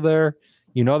Stafford's still there,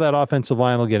 that offensive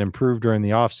line will get improved during the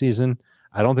offseason.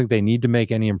 I don't think they need to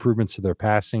make any improvements to their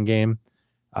passing game.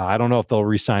 I don't know if they'll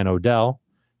re-sign Odell.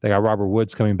 They got Robert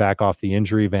Woods coming back off the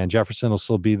injury. Van Jefferson will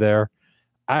still be there.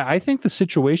 I think the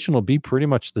situation will be pretty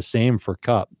much the same for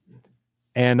Kupp.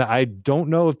 And I don't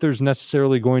know if there's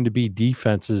necessarily going to be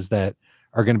defenses that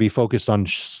are going to be focused on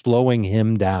slowing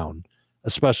him down,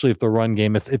 especially if the run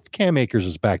game, if Cam Akers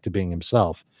is back to being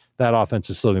himself, that offense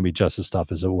is still going to be just as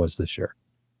tough as it was this year.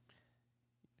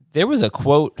 There was a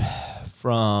quote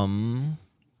from,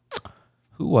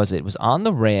 who was it? It was on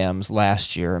the Rams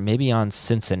last year, maybe on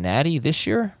Cincinnati this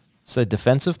year. It's a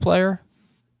defensive player.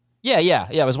 Yeah.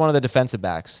 It was one of the defensive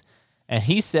backs. And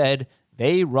he said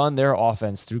they run their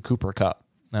offense through Cooper Kupp.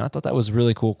 And I thought that was a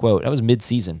really cool quote. That was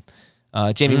mid-season.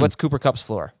 Jamie, what's Cooper Kupp's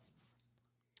floor?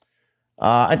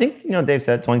 I think, Dave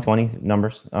said 2020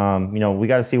 numbers. We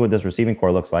got to see what this receiving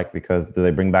core looks like, because do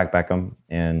they bring back Beckham,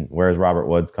 and where's Robert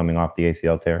Woods coming off the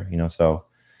ACL tear? So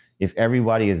if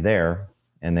everybody is there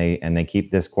and they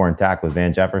keep this core intact with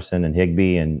Van Jefferson and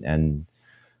Higbee and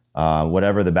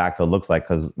whatever the backfield looks like,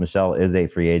 because Michelle is a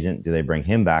free agent, do they bring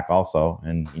him back also?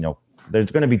 And,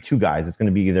 there's going to be two guys. It's going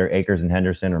to be either Akers and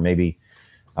Henderson, or maybe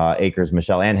Akers,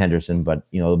 Michelle, and Henderson. But,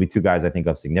 there'll be two guys, I think,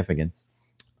 of significance.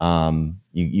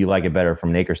 You like it better from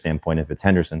an Akers standpoint if it's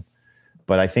Henderson.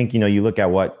 But I think, you look at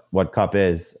what Kupp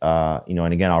is,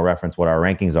 and again, I'll reference what our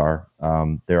rankings are.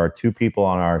 There are two people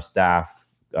on our staff,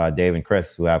 Dave and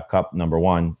Chris, who have Kupp number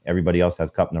 1. Everybody else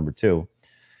has Kupp number 2.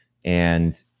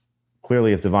 And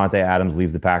clearly, if Devontae Adams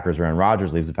leaves the Packers or Aaron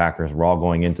Rodgers leaves the Packers, we're all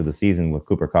going into the season with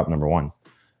Cooper Kupp number 1.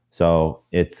 So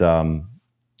it's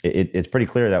pretty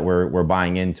clear that we're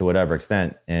buying in to whatever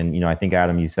extent. And, I think,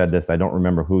 Adam, you said this. I don't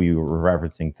remember who you were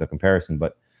referencing to the comparison,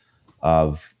 but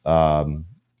of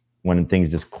when things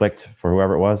just clicked for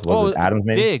whoever it was. Was it Adams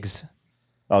maybe? Diggs.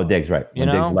 Oh, Diggs, right. When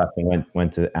Diggs left and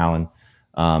went to Allen,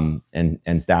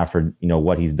 and Stafford,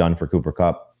 what he's done for Cooper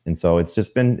Kupp. And so it's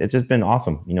just been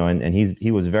awesome, and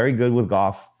he was very good with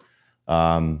Goff.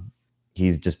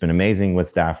 He's just been amazing with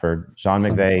Stafford. Sean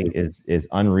McVay is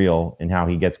unreal in how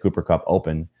he gets Cooper Kupp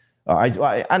open. I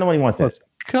don't even want to say this.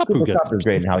 Cooper Kupp is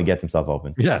great in how he gets himself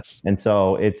open. Yes. And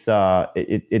so it's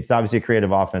obviously a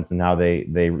creative offense in how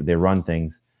they run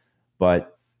things.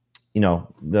 But,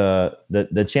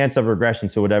 the chance of regression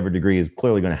to whatever degree is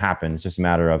clearly going to happen. It's just a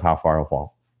matter of how far he'll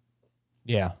fall.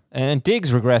 Yeah. And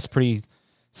Diggs regressed pretty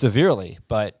severely,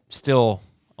 but still,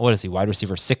 what is he, wide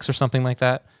receiver 6 or something like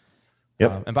that?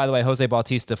 Yep. And by the way, Jose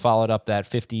Bautista followed up that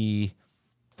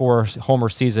 54-homer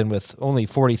season with only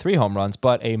 43 home runs,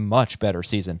 but a much better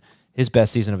season, his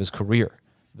best season of his career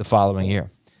the following year.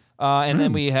 And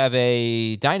then we have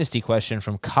a dynasty question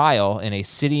from Kyle in a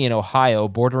city in Ohio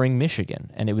bordering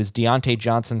Michigan, and it was Deontay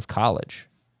Johnson's college.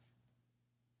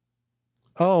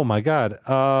 Oh, my God.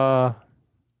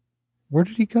 Where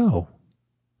did he go?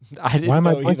 Why am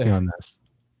I blanking on this?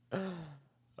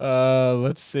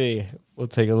 Let's see. We'll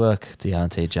take a look.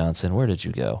 Deontay Johnson, where did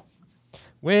you go?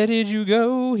 Where did you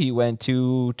go? He went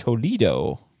to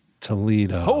Toledo.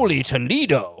 Holy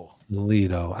Toledo.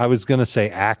 I was going to say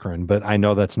Akron, but I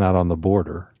know that's not on the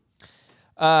border.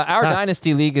 Our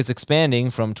Dynasty League is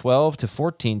expanding from 12 to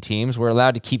 14 teams. We're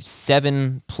allowed to keep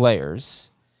 7 players.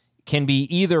 Can be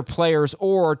either players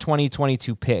or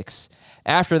 2022 picks.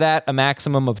 After that, a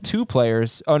maximum of 2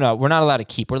 players. Oh, no, we're not allowed to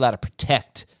keep. We're allowed to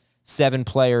protect 7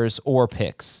 players or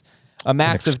picks. A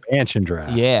max of expansion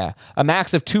draft. Yeah. A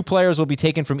max of 2 players will be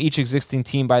taken from each existing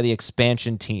team by the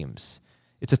expansion teams.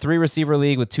 It's a 3-receiver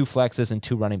league with 2 flexes and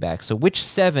 2 running backs. So which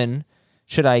 7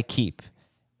 should I keep?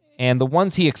 And the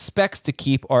ones he expects to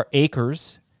keep are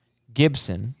Akers,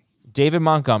 Gibson, David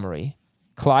Montgomery,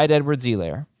 Clyde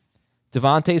Edwards-Helaire,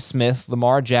 Devontae Smith,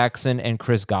 Lamar Jackson, and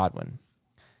Chris Godwin.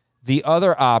 The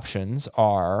other options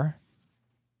are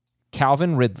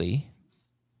Calvin Ridley,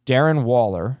 Darren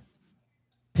Waller,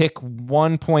 pick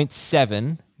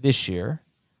 1.7 this year,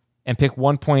 and pick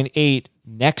 1.8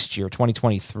 next year,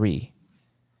 2023.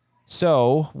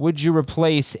 So, would you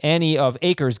replace any of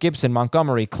Akers, Gibson,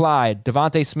 Montgomery, Clyde,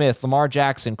 Devontae Smith, Lamar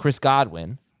Jackson, Chris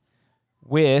Godwin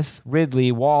with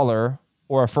Ridley, Waller,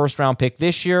 or a first-round pick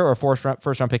this year or a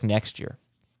first-round pick next year?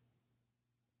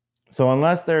 So,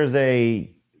 unless there's a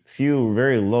few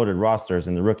very loaded rosters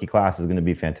and the rookie class is going to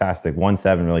be fantastic,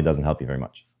 1.7 really doesn't help you very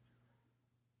much.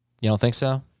 You don't think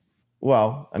so?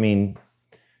 Well, I mean,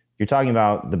 you're talking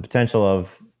about the potential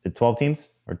of 12 teams?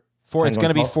 It's going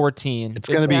to be 14. It's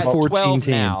going to be 14 teams.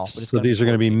 Now, so these are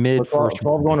going to be mid first.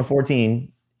 12 going to 14.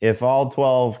 If all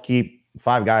 12 keep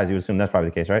 5 guys, you assume that's probably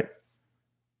the case, right?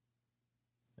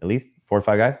 At least 4 or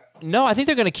 5 guys? No, I think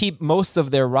they're going to keep most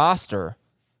of their roster,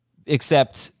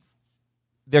 except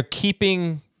they're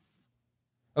keeping.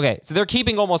 Okay, so they're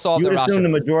keeping almost all of You their would assume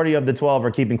roster. the majority of the 12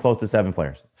 are keeping close to 7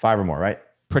 players, 5 or more, right?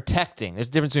 Protecting. There's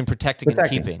a difference between protecting and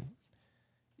keeping.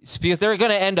 It's because they're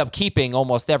going to end up keeping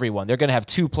almost everyone. They're going to have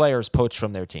 2 players poached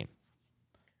from their team.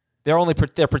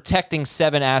 They're protecting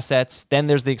 7 assets. Then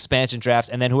there's the expansion draft,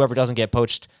 and then whoever doesn't get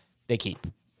poached, they keep.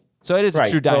 So it is a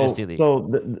true dynasty league. So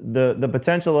the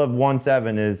potential of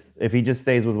 1-7 is if he just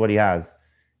stays with what he has,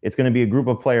 it's going to be a group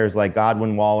of players like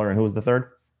Godwin, Waller, and who was the third?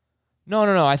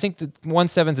 No. I think that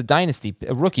 1-7's a dynasty,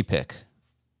 a rookie pick.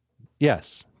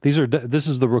 Yes. This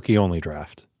is the rookie only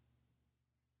draft.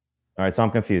 All right, so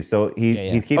I'm confused. So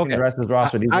he's keeping the rest of his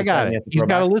roster. I got it. He's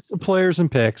got a list of players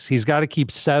and picks. He's got to keep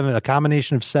 7, a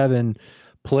combination of 7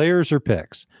 players or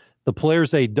picks. The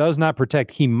players that he does not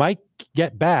protect, he might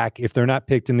get back if they're not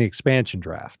picked in the expansion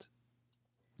draft.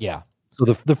 Yeah. So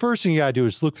the first thing you got to do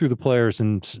is look through the players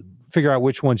and figure out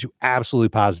which ones you absolutely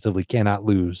positively cannot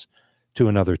lose to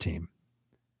another team.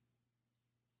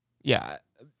 Yeah.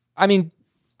 I mean,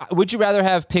 would you rather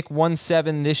have pick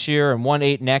 1-7 this year and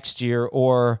 1-8 next year,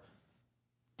 or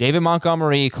David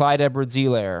Montgomery, Clyde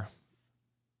Edwards-Helaire,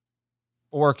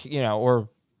 or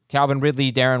Calvin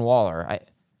Ridley, Darren Waller?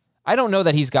 I don't know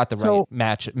that he's got the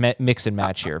right mix and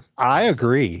match here. I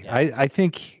agree. Yeah. I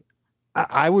think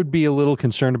I would be a little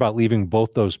concerned about leaving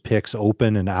both those picks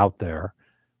open and out there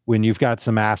when you've got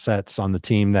some assets on the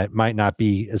team that might not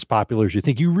be as popular as you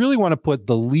think. You really want to put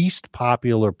the least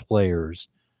popular players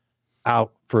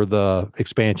out for the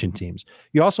expansion teams.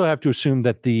 You also have to assume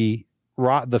that the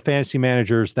fantasy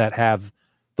managers that have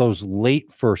those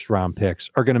late first round picks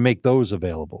are going to make those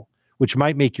available, which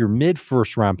might make your mid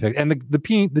first round pick. And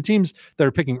the teams that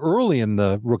are picking early in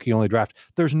the rookie only draft,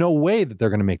 there's no way that they're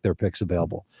going to make their picks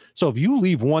available. So if you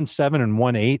leave 1-7 and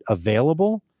 1-8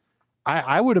 available,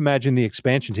 I would imagine the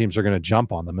expansion teams are going to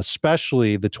jump on them,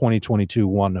 especially the 2022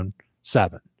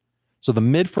 1-7. So the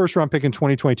mid first round pick in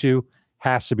 2022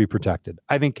 has to be protected.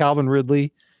 I think Calvin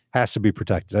Ridley has to be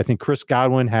protected. I think Chris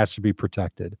Godwin has to be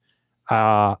protected.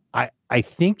 I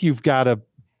think you've got to.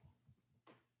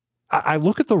 I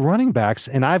look at the running backs,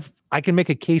 and I can make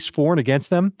a case for and against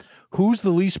them. Who's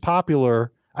the least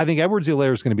popular? I think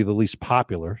Edwards-Helaire is going to be the least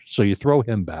popular, so you throw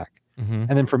him back. Mm-hmm. And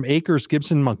then from Akers,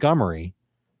 Gibson, Montgomery,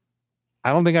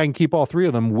 I don't think I can keep all 3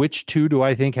 of them. Which 2 do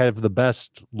I think have the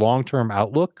best long-term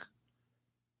outlook?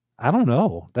 I don't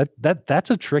know.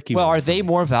 That's a tricky one. Well, are they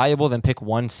more valuable than pick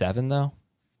 1-7 though?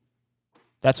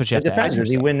 That's what you have to ask yourself.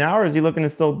 Does he win now, or is he looking to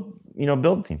still,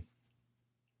 build a team?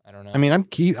 I don't know. I mean, I'm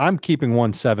keeping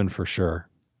 1-7 for sure.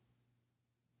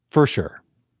 For sure.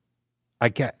 I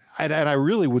can't, and I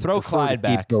really would throw Clyde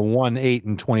back. Keep the 1-8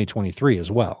 in 2023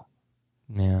 as well.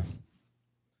 Yeah.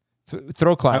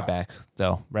 Throw Clyde back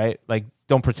though, right? Like,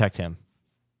 don't protect him.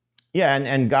 Yeah,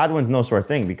 and Godwin's no sure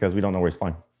thing because we don't know where he's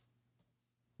playing.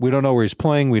 We don't know where he's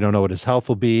playing. We don't know what his health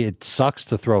will be. It sucks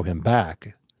to throw him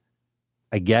back.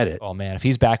 I get it. Oh man, if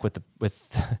he's back with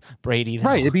Brady, then...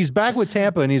 right? If he's back with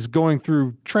Tampa and he's going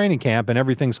through training camp and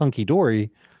everything's hunky dory,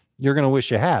 you're going to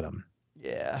wish you had him.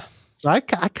 Yeah. So I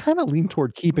kind of lean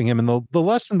toward keeping him. And the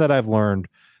lesson that I've learned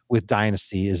with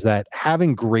Dynasty is that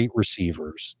having great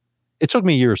receivers. It took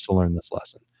me years to learn this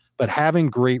lesson, but having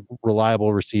great,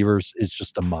 reliable receivers is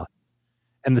just a must.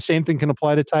 And the same thing can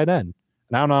apply to tight end.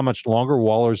 And I don't know how much longer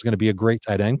Waller is going to be a great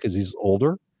tight end because he's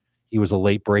older. He was a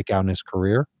late breakout in his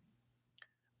career.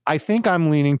 I think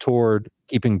I'm leaning toward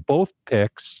keeping both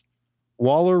picks,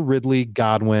 Waller, Ridley,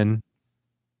 Godwin.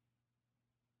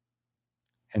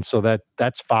 And so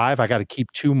that's 5. I got to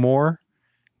keep 2 more.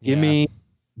 Give me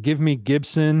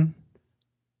Gibson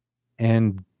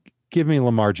and give me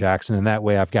Lamar Jackson. And that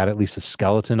way I've got at least a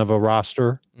skeleton of a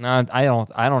roster. No, I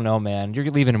don't know, man. You're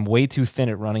leaving him way too thin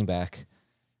at running back.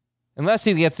 Unless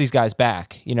he gets these guys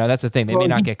back, that's the thing. They may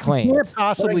not get claimed.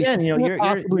 Possibly, again, you're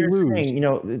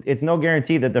saying, it's no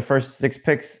guarantee that the first 6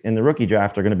 picks in the rookie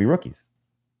draft are going to be rookies.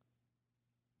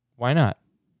 Why not?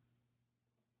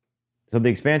 So the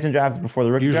expansion draft is before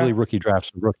the rookie draft? Usually rookie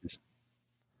drafts are rookies.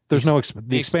 There's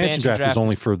the expansion draft is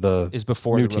only for the is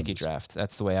before the rookie draft.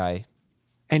 That's the way I.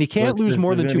 And he can't lose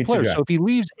more than 2 players. So if he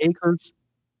leaves Akers,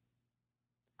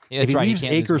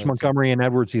 Montgomery, and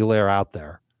Edwards-Helaire out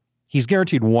there, he's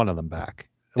guaranteed one of them back.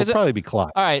 It'll probably be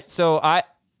Clyde. All right. So I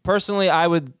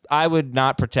would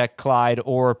not protect Clyde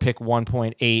or pick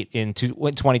 1.8 in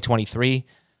 2023.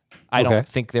 I don't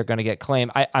think they're going to get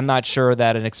claimed. I'm not sure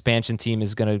that an expansion team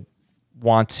is going to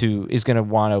want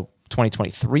a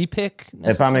 2023 pick.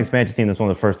 If I'm an expansion team, that's one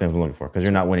of the first things I'm looking for because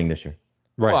you're not winning this year.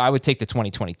 Right. Well, I would take the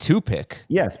 2022 pick.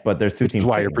 Yes, but there's 2 teams. That's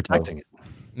why you're protecting it.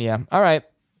 Yeah. All right.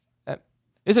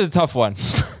 This is a tough one.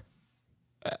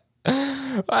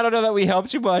 I don't know that we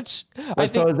helped you much. I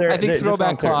think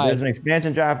throwback Clyde. There's an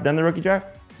expansion draft, then the rookie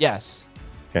draft? Yes.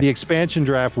 Okay. The expansion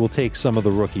draft will take some of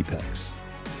the rookie picks.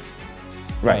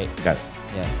 Right. Got it.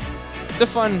 Yeah. It's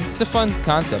a fun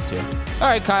concept here. All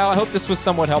right, Kyle, I hope this was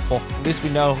somewhat helpful. At least we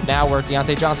know now where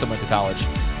Deontay Johnson went to college.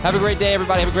 Have a great day,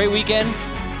 everybody. Have a great weekend.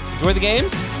 Enjoy the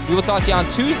games. We will talk to you on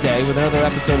Tuesday with another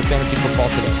episode of Fantasy Football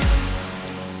Today.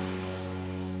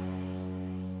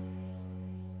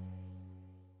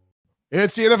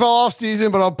 It's the NFL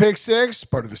offseason, but on Pick Six,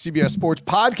 part of the CBS Sports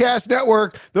Podcast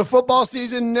Network, the football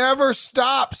season never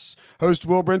stops. Host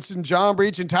Will Brinson, John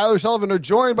Breach, and Tyler Sullivan are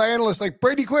joined by analysts like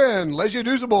Brady Quinn, Lesia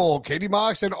Dusable, Katie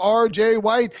Mox, and RJ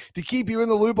White to keep you in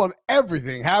the loop on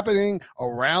everything happening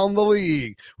around the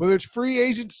league. Whether it's free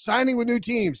agents signing with new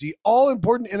teams, the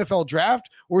all-important NFL draft,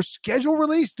 or schedule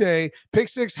release day, Pick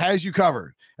Six has you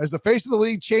covered. As the face of the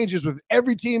league changes with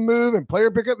every team move and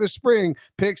player pickup this spring,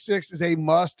 Pick Six is a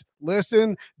must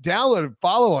listen. Download and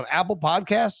follow on Apple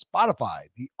Podcasts, Spotify,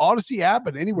 the Odyssey app,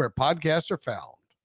 and anywhere podcasts are found.